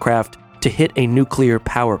hijacked aircraft to hit a nuclear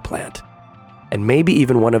power plant, and maybe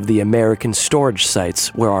even one of the American storage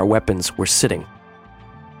sites where our weapons were sitting.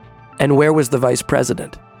 And where was the vice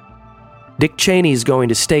president? Dick Cheney's going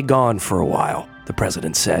to stay gone for a while, the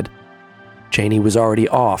president said. Cheney was already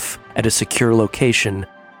off at a secure location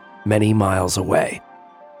many miles away.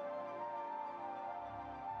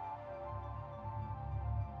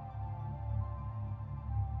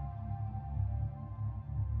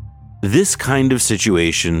 This kind of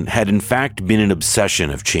situation had in fact been an obsession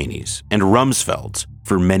of Cheney's and Rumsfeld's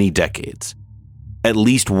for many decades. At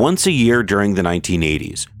least once a year during the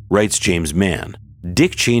 1980s, writes James Mann,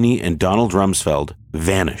 Dick Cheney and Donald Rumsfeld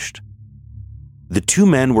vanished. The two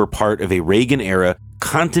men were part of a Reagan-era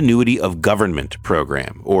Continuity of Government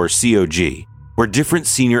program, or COG, where different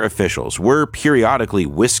senior officials were periodically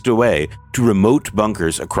whisked away to remote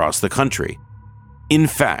bunkers across the country. In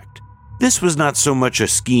fact, this was not so much a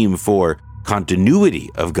scheme for continuity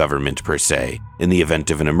of government per se in the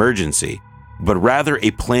event of an emergency, but rather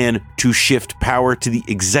a plan to shift power to the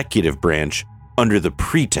executive branch under the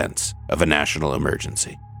pretense of a national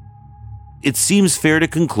emergency. It seems fair to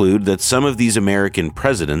conclude that some of these American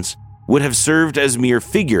presidents would have served as mere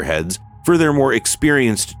figureheads for their more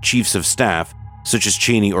experienced chiefs of staff, such as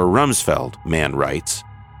Cheney or Rumsfeld, Mann writes.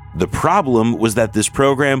 The problem was that this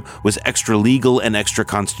program was extra-legal and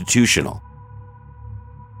extra-constitutional.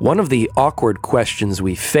 One of the awkward questions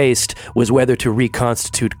we faced was whether to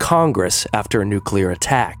reconstitute Congress after a nuclear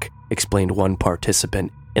attack, explained one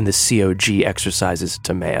participant in the COG exercises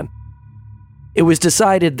to Mann. It was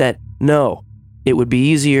decided that no, it would be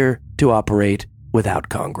easier to operate without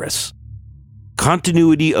Congress.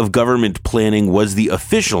 Continuity of government planning was the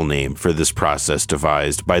official name for this process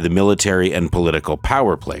devised by the military and political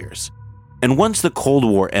power players. And once the Cold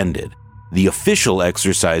War ended, the official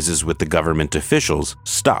exercises with the government officials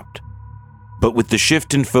stopped. But with the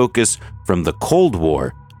shift in focus from the Cold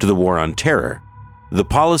War to the War on Terror, the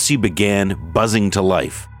policy began buzzing to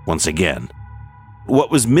life once again. What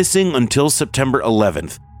was missing until September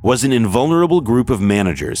 11th was an invulnerable group of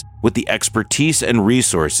managers with the expertise and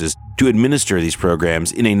resources to administer these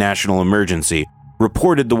programs in a national emergency,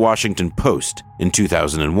 reported the Washington Post in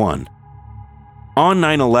 2001. On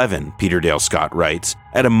 9/11, Peter Dale Scott writes,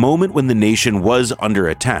 at a moment when the nation was under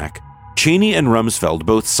attack, Cheney and Rumsfeld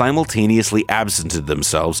both simultaneously absented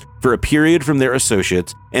themselves for a period from their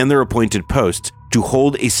associates and their appointed posts to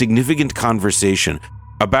hold a significant conversation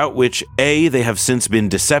about which A, they have since been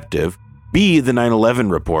deceptive, B, the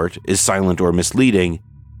 9/11 report is silent or misleading,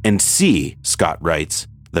 and C, Scott writes,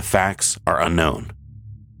 the facts are unknown.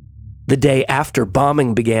 The day after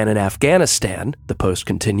bombing began in Afghanistan, the Post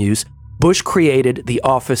continues, Bush created the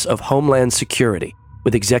Office of Homeland Security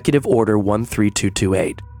with Executive Order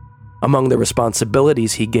 13228. Among the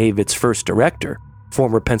responsibilities he gave its first director,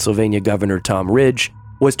 former Pennsylvania Governor Tom Ridge,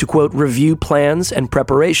 was to, quote, review plans and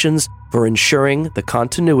preparations for ensuring the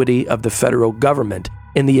continuity of the federal government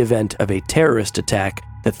in the event of a terrorist attack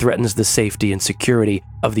that threatens the safety and security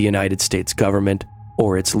of the United States government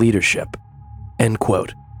or its leadership, end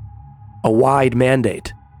quote. A wide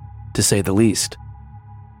mandate, to say the least.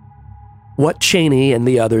 What Cheney and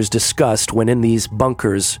the others discussed when in these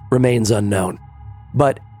bunkers remains unknown.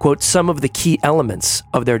 But, quote, some of the key elements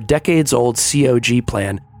of their decades-old COG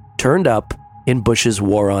plan turned up in Bush's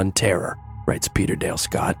War on Terror, writes Peter Dale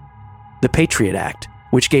Scott. The Patriot Act,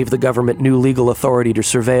 which gave the government new legal authority to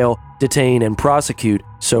surveil, detain, and prosecute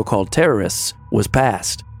so-called terrorists, was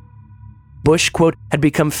passed. Bush, quote, had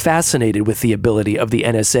become fascinated with the ability of the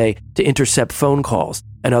NSA to intercept phone calls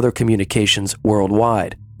and other communications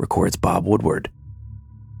worldwide, records Bob Woodward.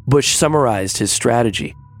 Bush summarized his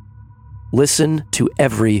strategy. Listen to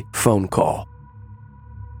every phone call.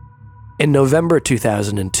 In November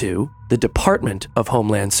 2002, the Department of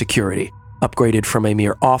Homeland Security, upgraded from a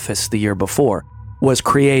mere office the year before, was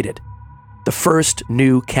created. the first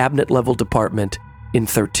new cabinet-level department in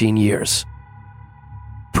 13 years.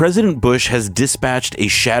 President Bush has dispatched a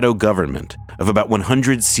shadow government of about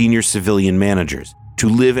 100 senior civilian managers to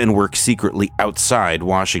live and work secretly outside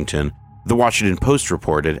Washington, the Washington Post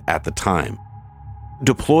reported at the time.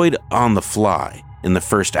 Deployed on the fly in the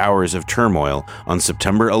first hours of turmoil on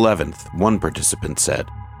September 11th, one participant said,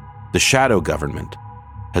 the shadow government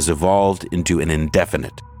has evolved into an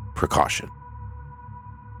indefinite precaution.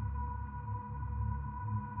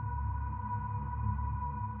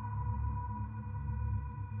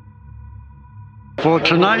 For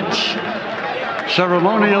tonight's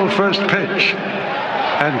ceremonial first pitch,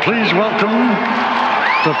 and please welcome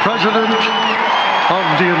the President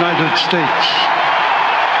of the United States.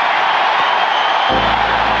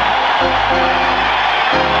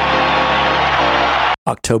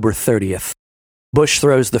 October 30th. Bush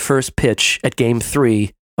throws the first pitch at Game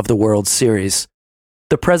 3 of the World Series.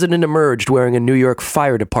 The president emerged wearing a New York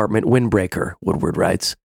Fire Department windbreaker, Woodward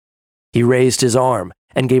writes. He raised his arm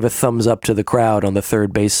and gave a thumbs up to the crowd on the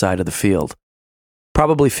third base side of the field.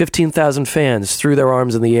 Probably 15,000 fans threw their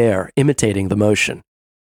arms in the air, imitating the motion.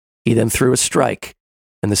 He then threw a strike,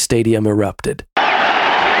 and the stadium erupted.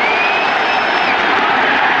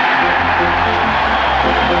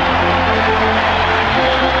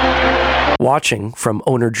 Watching from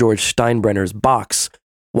owner George Steinbrenner's box,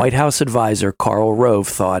 White House advisor Karl Rove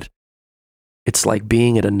thought, "It's like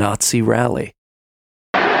being at a Nazi rally."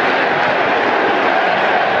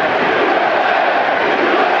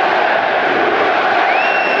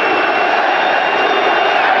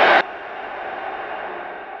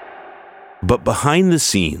 But behind the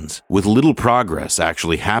scenes, with little progress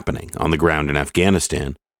actually happening on the ground in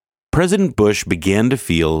Afghanistan, President Bush began to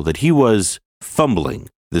feel that he was fumbling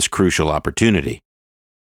this crucial opportunity.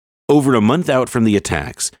 Over a month out from the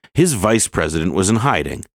attacks, his vice president was in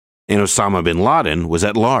hiding, and Osama bin Laden was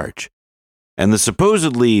at large. And the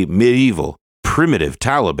supposedly medieval, primitive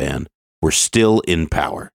Taliban were still in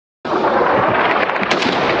power.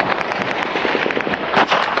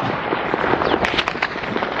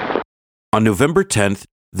 On November 10th,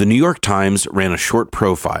 the New York Times ran a short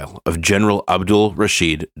profile of General Abdul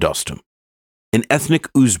Rashid Dostum, an ethnic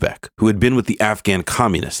Uzbek who had been with the Afghan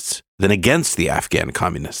communists, then against the Afghan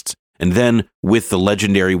communists, and then with the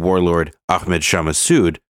legendary warlord Ahmed Shah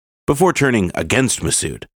Massoud, before turning against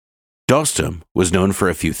Massoud. Dostum was known for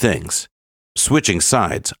a few things, switching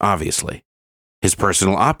sides, obviously, his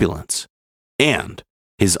personal opulence, and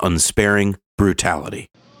his unsparing brutality.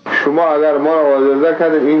 If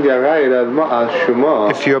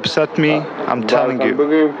you upset me, I'm telling you.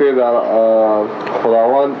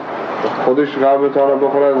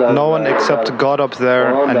 No one except God up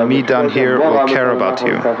there and me down here will care about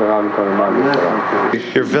you.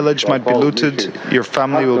 Your village might be looted, your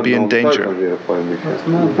family will be in danger.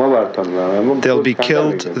 They'll be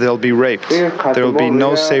killed, they'll be raped. There will be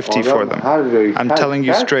no safety for them. I'm telling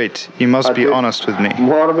you straight, you must be honest with me.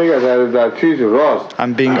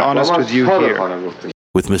 I'm being honest with you here.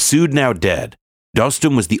 With Massoud now dead,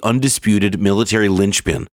 Dostum was the undisputed military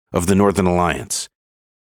linchpin of the Northern Alliance.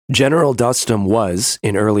 General Dostum was,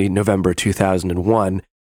 in early November 2001,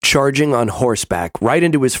 charging on horseback right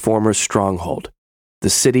into his former stronghold, the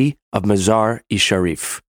city of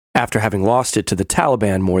Mazar-e-Sharif, after having lost it to the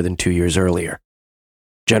Taliban more than 2 years earlier.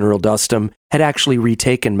 General Dostum had actually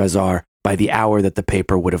retaken Mazar by the hour that the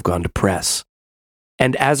paper would have gone to press.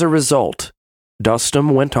 And as a result,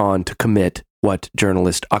 Dostum went on to commit what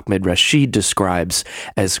journalist Ahmed Rashid describes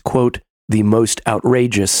as, quote, the most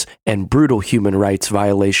outrageous and brutal human rights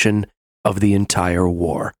violation of the entire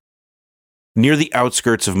war. Near the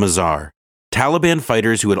outskirts of Mazar, Taliban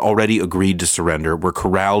fighters who had already agreed to surrender were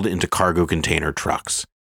corralled into cargo container trucks,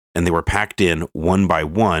 and they were packed in, one by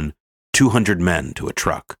one, 200 men to a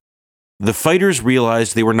truck. The fighters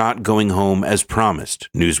realized they were not going home as promised,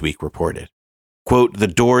 Newsweek reported. Quote, the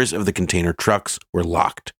doors of the container trucks were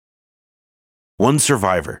locked. One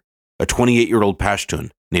survivor, a 28-year-old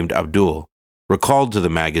Pashtun named Abdul, recalled to the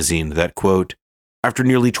magazine that, quote, after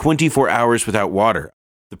nearly 24 hours without water,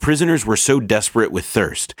 the prisoners were so desperate with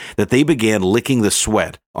thirst that they began licking the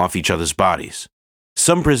sweat off each other's bodies.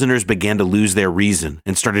 Some prisoners began to lose their reason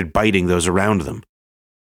and started biting those around them.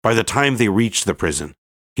 By the time they reached the prison,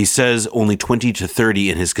 he says only 20 to 30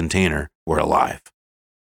 in his container were alive.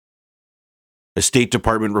 A State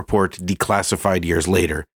Department report declassified years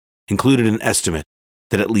later included an estimate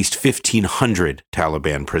that at least 1,500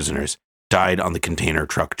 Taliban prisoners died on the container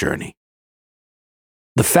truck journey.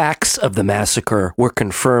 The facts of the massacre were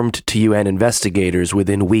confirmed to UN investigators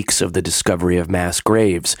within weeks of the discovery of mass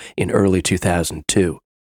graves in early 2002.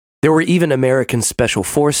 There were even American special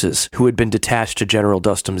forces who had been detached to General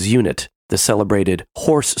Dustum's unit, the celebrated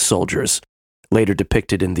Horse Soldiers, later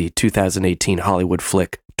depicted in the 2018 Hollywood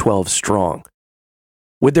flick 12 Strong.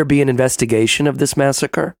 Would there be an investigation of this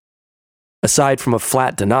massacre? Aside from a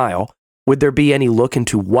flat denial, would there be any look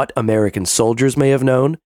into what American soldiers may have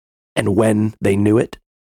known and when they knew it?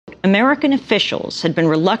 American officials had been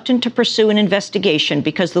reluctant to pursue an investigation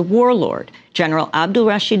because the warlord, General Abdul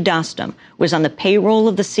Rashid Dostum, was on the payroll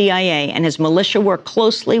of the CIA and his militia worked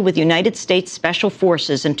closely with United States Special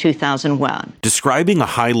Forces in 2001. Describing a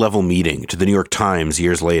high-level meeting to the New York Times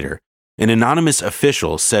years later, an anonymous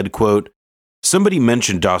official said, quote, "Somebody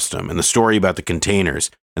mentioned Dostum and the story about the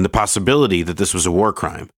containers and the possibility that this was a war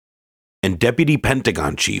crime. And Deputy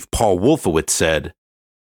Pentagon Chief Paul Wolfowitz said,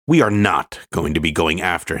 'We are not going to be going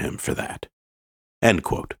after him for that.'" End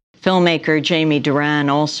quote. Filmmaker Jamie Duran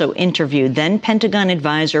also interviewed then Pentagon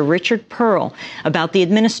advisor Richard Pearl about the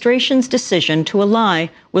administration's decision to ally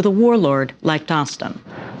with a warlord like Dostum.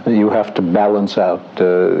 You have to balance out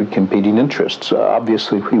competing interests.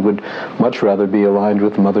 Obviously, we would much rather be aligned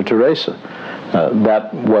with Mother Teresa.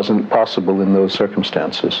 That wasn't possible in those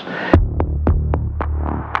circumstances.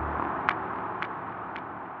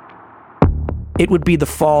 It would be the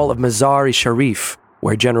fall of Mazar-e-Sharif,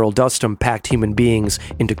 where General Dostum packed human beings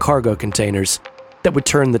into cargo containers, that would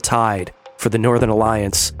turn the tide for the Northern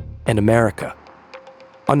Alliance and America.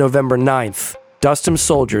 On November 9th, Dostum's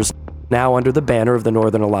soldiers, now under the banner of the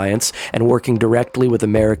Northern Alliance and working directly with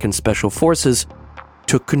American Special Forces,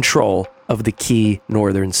 took control of the key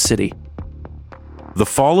northern city. The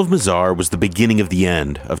fall of Mazar was the beginning of the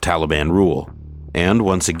end of Taliban rule. And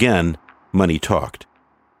once again, money talked.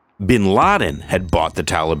 Bin Laden had bought the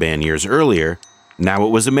Taliban years earlier. Now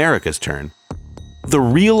it was America's turn. The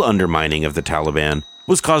real undermining of the Taliban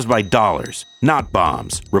was caused by dollars, not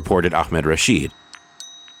bombs, reported Ahmed Rashid.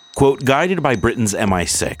 Quote, guided by Britain's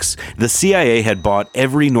MI6, the CIA had bought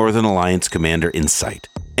every Northern Alliance commander in sight,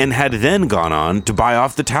 and had then gone on to buy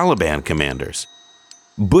off the Taliban commanders.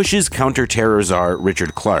 Bush's counter-terror czar,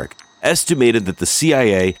 Richard Clarke, estimated that the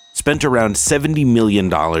CIA spent around $70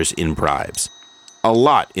 million in bribes. A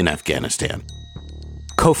lot in Afghanistan.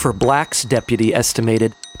 Kofor Black's deputy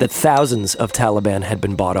estimated that thousands of Taliban had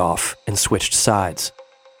been bought off and switched sides.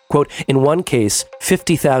 Quote, in one case,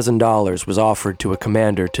 $50,000 was offered to a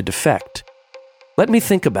commander to defect. "Let me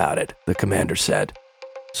think about it," the commander said.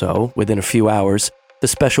 So, within a few hours, the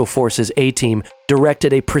Special Forces A-Team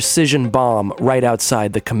directed a precision bomb right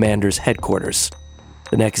outside the commander's headquarters.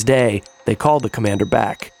 The next day, they called the commander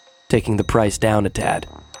back, taking the price down a tad.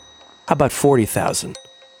 How about $40,000?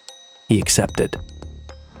 He accepted.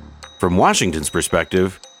 From Washington's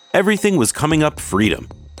perspective, everything was coming up freedom.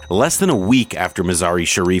 Less than a week after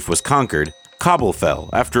Mazar-e-Sharif was conquered, Kabul fell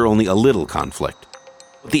after only a little conflict.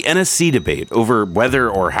 The NSC debate over whether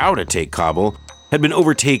or how to take Kabul had been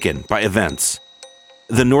overtaken by events.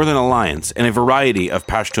 The Northern Alliance and a variety of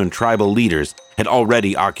Pashtun tribal leaders had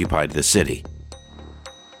already occupied the city.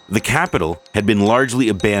 The capital had been largely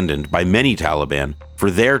abandoned by many Taliban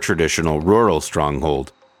for their traditional rural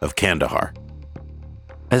stronghold of Kandahar.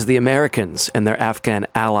 As the Americans and their Afghan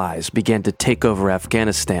allies began to take over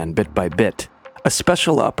Afghanistan bit by bit, a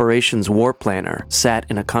special operations war planner sat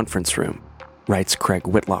in a conference room, writes Craig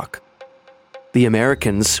Whitlock. The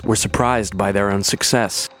Americans were surprised by their own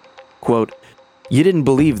success. Quote, "You didn't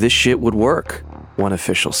believe this shit would work," one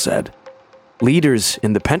official said. Leaders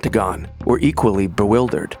in the Pentagon were equally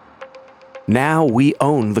bewildered. "Now we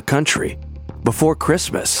own the country. Before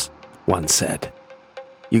Christmas," one said.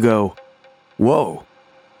 You go, whoa,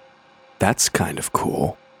 that's kind of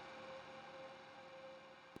cool.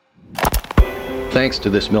 Thanks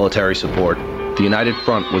to this military support, the United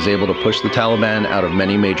Front was able to push the Taliban out of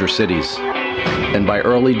many major cities. And by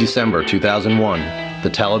early December 2001,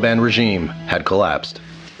 the Taliban regime had collapsed.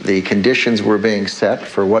 The conditions were being set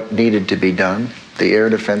for what needed to be done. The air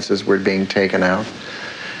defenses were being taken out.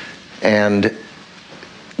 And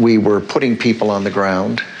we were putting people on the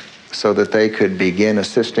ground so that they could begin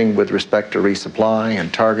assisting with respect to resupply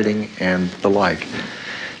and targeting and the like.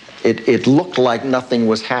 It looked like nothing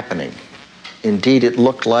was happening. Indeed, it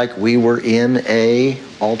looked like we were in a,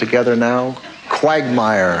 altogether now,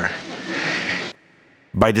 quagmire.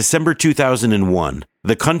 By December 2001,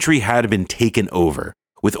 the country had been taken over,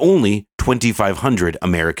 with only 2,500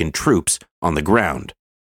 American troops on the ground.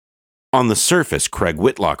 On the surface, Craig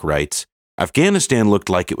Whitlock writes, Afghanistan looked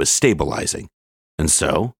like it was stabilizing, and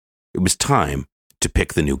so it was time to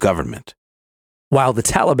pick the new government. While the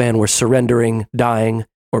Taliban were surrendering, dying,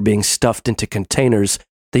 or being stuffed into containers,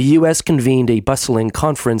 the U.S. convened a bustling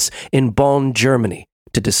conference in Bonn, Germany,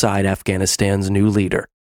 to decide Afghanistan's new leader.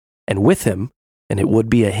 and with him, and it would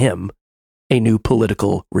be a him, a new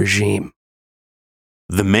political regime.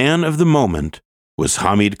 The man of the moment was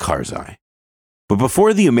Hamid Karzai. But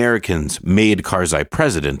before the Americans made Karzai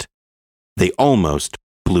president, they almost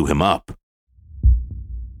blew him up.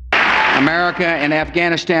 America and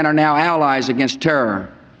Afghanistan are now allies against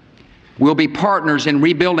terror. We'll be partners in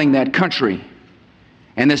rebuilding that country.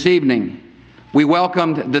 And this evening, we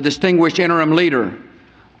welcomed the distinguished interim leader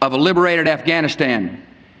of a liberated Afghanistan,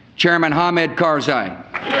 Chairman Hamid Karzai.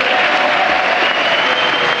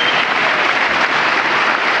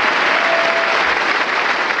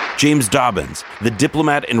 James Dobbins, the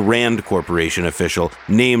diplomat and Rand Corporation official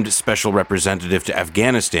named special representative to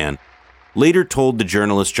Afghanistan, later told the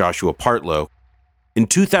journalist Joshua Partlow, "In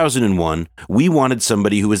 2001, we wanted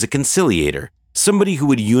somebody who was a conciliator, somebody who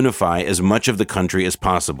would unify as much of the country as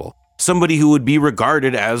possible, somebody who would be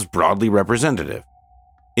regarded as broadly representative.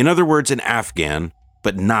 In other words, an Afghan,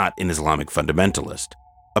 but not an Islamic fundamentalist.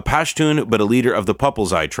 A Pashtun, but a leader of the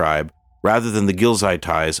Papalzai tribe, rather than the Ghilzai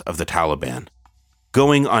ties of the Taliban.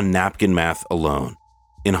 Going on napkin math alone,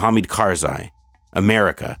 in Hamid Karzai,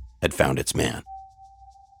 America had found its man."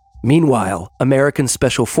 Meanwhile, American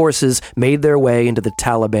special forces made their way into the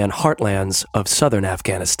Taliban heartlands of southern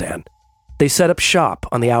Afghanistan. They set up shop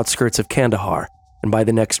on the outskirts of Kandahar, and by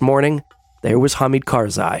the next morning, there was Hamid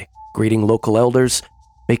Karzai, greeting local elders,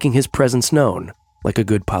 making his presence known like a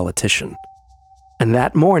good politician. And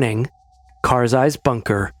that morning, Karzai's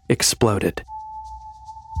bunker exploded.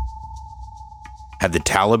 Had the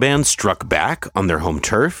Taliban struck back on their home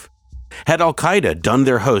turf? Had al-Qaeda done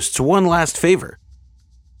their hosts one last favor?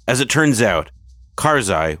 As it turns out,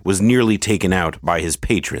 Karzai was nearly taken out by his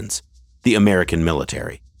patrons, the American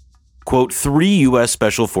military. Quote, 3 U.S.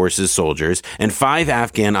 Special Forces soldiers and 5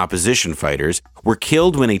 Afghan opposition fighters were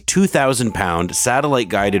killed when a 2,000-pound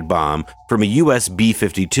satellite-guided bomb from a U.S.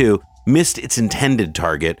 B-52 missed its intended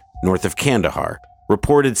target north of Kandahar,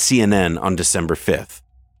 reported CNN on December 5th.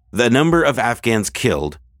 The number of Afghans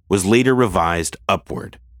killed was later revised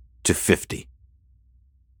upward to 50.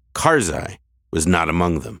 Karzai was not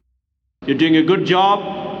among them. You're doing a good job.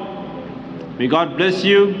 May God bless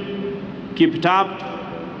you. Keep it up.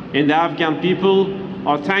 And the Afghan people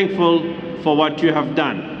are thankful for what you have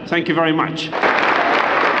done. Thank you very much.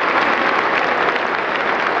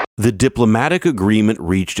 The diplomatic agreement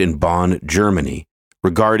reached in Bonn, Germany,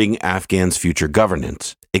 regarding Afghans' future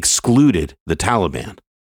governance excluded the Taliban.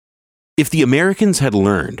 If the Americans had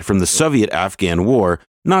learned from the Soviet-Afghan War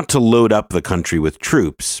not to load up the country with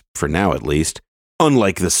troops, for now at least,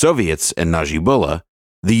 unlike the Soviets and Najibullah,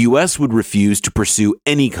 the U.S. would refuse to pursue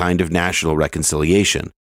any kind of national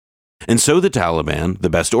reconciliation. And so the Taliban, the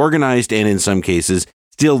best organized and in some cases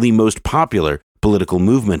still the most popular political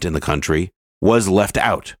movement in the country, was left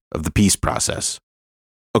out of the peace process.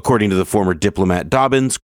 According to the former diplomat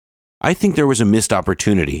Dobbins, "I think there was a missed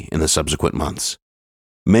opportunity in the subsequent months.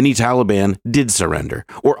 Many Taliban did surrender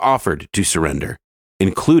or offered to surrender,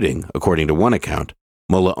 including, according to one account,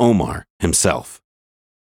 Mullah Omar himself."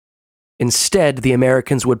 Instead, the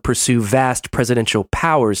Americans would pursue vast presidential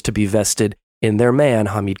powers to be vested in their man,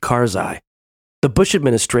 Hamid Karzai. The Bush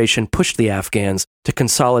administration pushed the Afghans to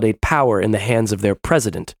consolidate power in the hands of their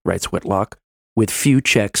president, writes Whitlock, with few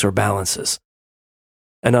checks or balances.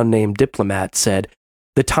 An unnamed diplomat said,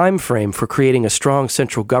 "The time frame for creating a strong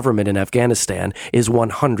central government in Afghanistan is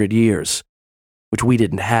 100 years, which we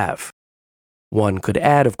didn't have." One could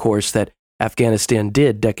add, of course, that Afghanistan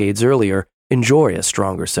did, decades earlier, enjoy a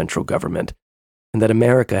stronger central government, and that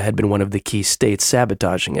America had been one of the key states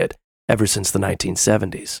sabotaging it ever since the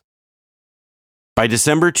 1970s. By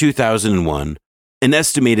December 2001, an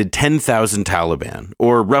estimated 10,000 Taliban,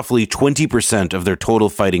 or roughly 20% of their total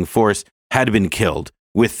fighting force, had been killed,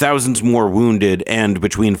 with thousands more wounded and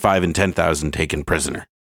between 5,000 and 10,000 taken prisoner.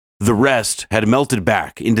 The rest had melted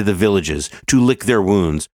back into the villages to lick their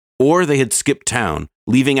wounds, or they had skipped town,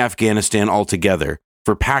 leaving Afghanistan altogether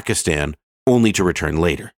for Pakistan, only to return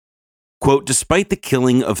later. Quote, "Despite the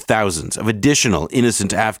killing of thousands of additional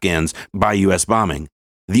innocent Afghans by U.S. bombing,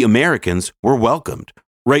 the Americans were welcomed,"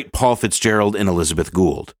 write Paul Fitzgerald and Elizabeth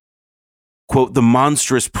Gould. Quote, "The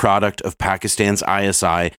monstrous product of Pakistan's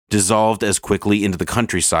ISI dissolved as quickly into the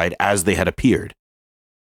countryside as they had appeared."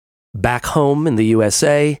 Back home in the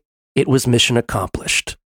USA, it was mission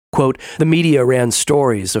accomplished. Quote, "The media ran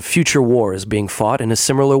stories of future wars being fought in a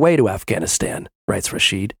similar way to Afghanistan," writes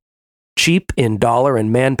Rashid. "Cheap in dollar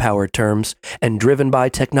and manpower terms and driven by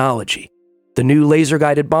technology. The new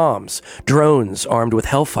laser-guided bombs, drones armed with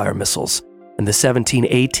Hellfire missiles, and the 17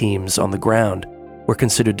 A-teams on the ground were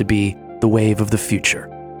considered to be the wave of the future."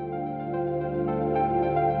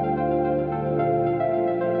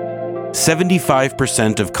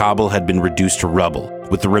 75% of Kabul had been reduced to rubble,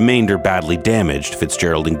 with the remainder badly damaged,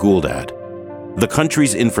 Fitzgerald and Gould add. The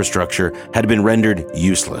country's infrastructure had been rendered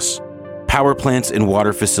useless. Power plants and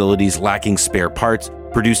water facilities lacking spare parts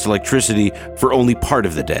produced electricity for only part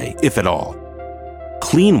of the day, if at all.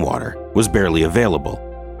 Clean water was barely available.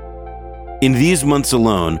 In these months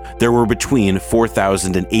alone, there were between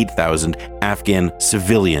 4,000 and 8,000 Afghan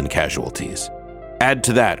civilian casualties. Add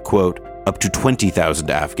to that, quote, up to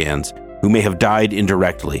 20,000 Afghans who may have died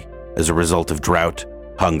indirectly as a result of drought,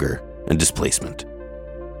 hunger, and displacement.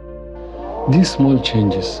 These small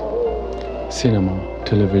changes, cinema,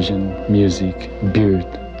 television, music, beard,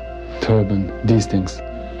 turban, these things,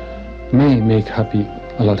 may make happy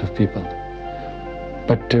a lot of people.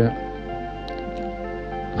 But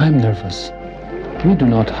I'm nervous. We do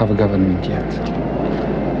not have a government yet.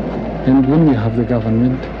 And when we have the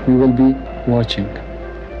government, we will be watching.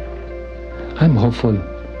 I'm hopeful,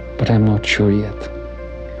 but I'm not sure yet.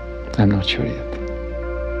 I'm not sure yet.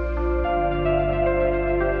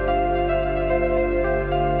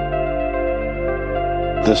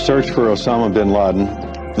 The search for Osama bin Laden,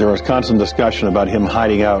 there was constant discussion about him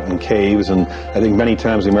hiding out in caves, and I think many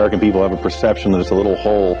times the American people have a perception that it's a little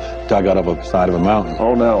hole dug out of a side of a mountain.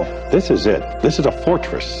 Oh, no. This is it. This is a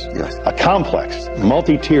fortress. Yes. A complex,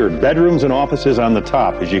 multi-tiered, bedrooms and offices on the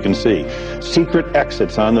top, as you can see. Secret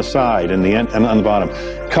exits on the side and on the bottom.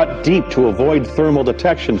 Cut deep to avoid thermal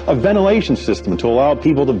detection. A ventilation system to allow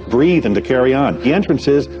people to breathe and to carry on. The entrance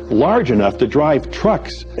is large enough to drive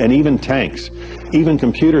trucks and even tanks. Even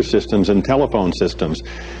computer systems and telephone systems.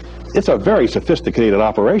 It's a very sophisticated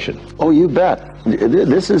operation. Oh, you bet.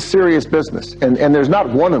 This is serious business. And there's not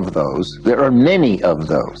one of those. There are many of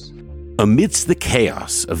those. Amidst the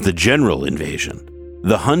chaos of the general invasion,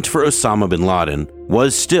 the hunt for Osama bin Laden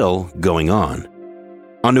was still going on.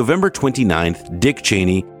 On November 29th, Dick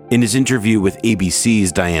Cheney, in his interview with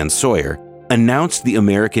ABC's Diane Sawyer, announced the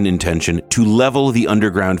American intention to level the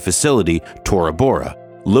underground facility Tora Bora,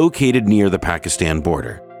 located near the Pakistan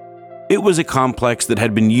border. It was a complex that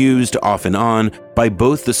had been used off and on by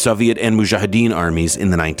both the Soviet and Mujahideen armies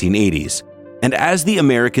in the 1980s. And as the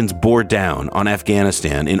Americans bore down on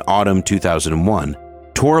Afghanistan in autumn 2001,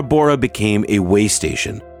 Tora Bora became a way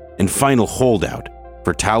station and final holdout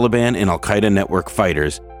for Taliban and Al-Qaeda network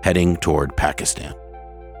fighters heading toward Pakistan.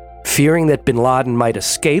 Fearing that bin Laden might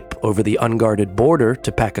escape over the unguarded border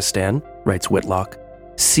to Pakistan, writes Whitlock,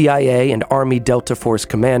 CIA and Army Delta Force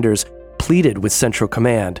commanders pleaded with Central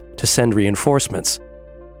Command to send reinforcements.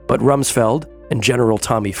 But Rumsfeld and General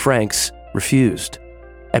Tommy Franks refused.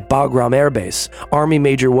 At Bagram Air Base, Army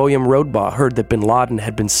Major William Rodebaugh heard that bin Laden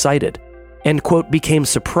had been sighted and, quote, became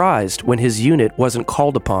surprised when his unit wasn't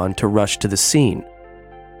called upon to rush to the scene.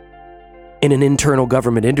 In an internal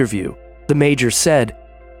government interview, the major said,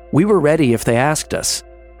 "We were ready if they asked us.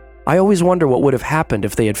 I always wonder what would have happened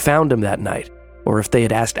if they had found him that night, or if they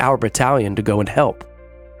had asked our battalion to go and help,"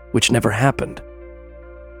 which never happened.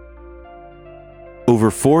 Over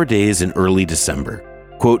 4 days in early December,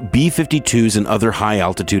 quote, B-52s and other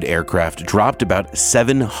high-altitude aircraft dropped about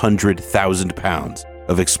 700,000 pounds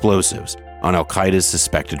of explosives on al-Qaeda's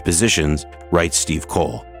suspected positions, writes Steve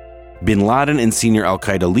Cole. Bin Laden and senior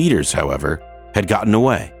al-Qaeda leaders, however, had gotten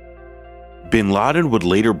away. Bin Laden would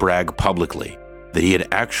later brag publicly that he had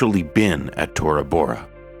actually been at Tora Bora,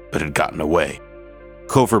 but had gotten away.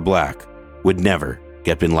 Cofer Black would never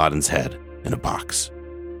get bin Laden's head in a box.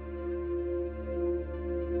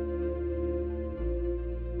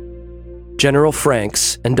 General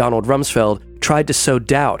Franks and Donald Rumsfeld tried to sow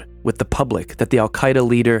doubt with the public that the al-Qaeda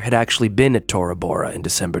leader had actually been at Tora Bora in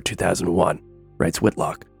December 2001, writes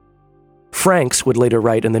Whitlock. Franks would later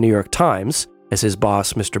write in the New York Times, as his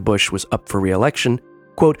boss, Mr. Bush, was up for re-election,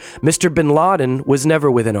 quote, "Mr. bin Laden was never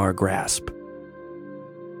within our grasp."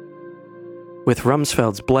 With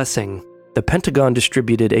Rumsfeld's blessing, the Pentagon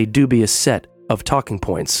distributed a dubious set of talking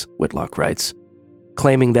points, Whitlock writes,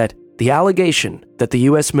 claiming that the allegation that the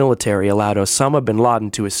U.S. military allowed Osama bin Laden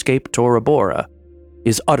to escape Tora Bora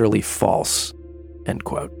is utterly false, end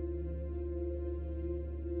quote.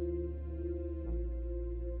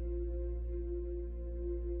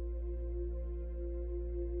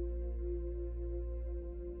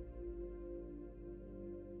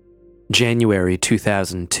 January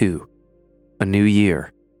 2002, a new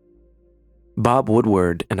year. Bob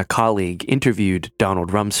Woodward and a colleague interviewed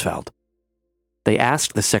Donald Rumsfeld. They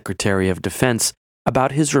asked the Secretary of Defense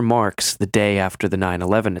about his remarks the day after the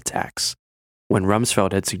 9/11 attacks, when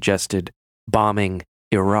Rumsfeld had suggested bombing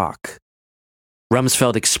Iraq.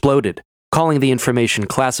 Rumsfeld exploded, calling the information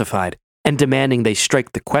classified and demanding they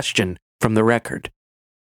strike the question from the record.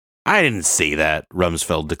 "I didn't say that,"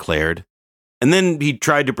 Rumsfeld declared. And then he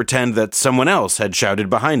tried to pretend that someone else had shouted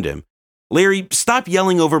behind him. "Larry, stop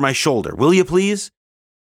yelling over my shoulder, will you please?"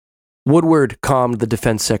 Woodward calmed the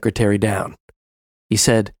defense secretary down. He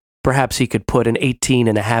said perhaps he could put an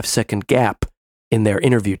 18.5-second gap in their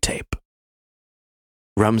interview tape.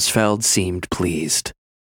 Rumsfeld seemed pleased.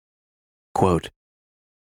 Quote,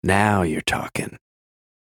 "Now you're talking,"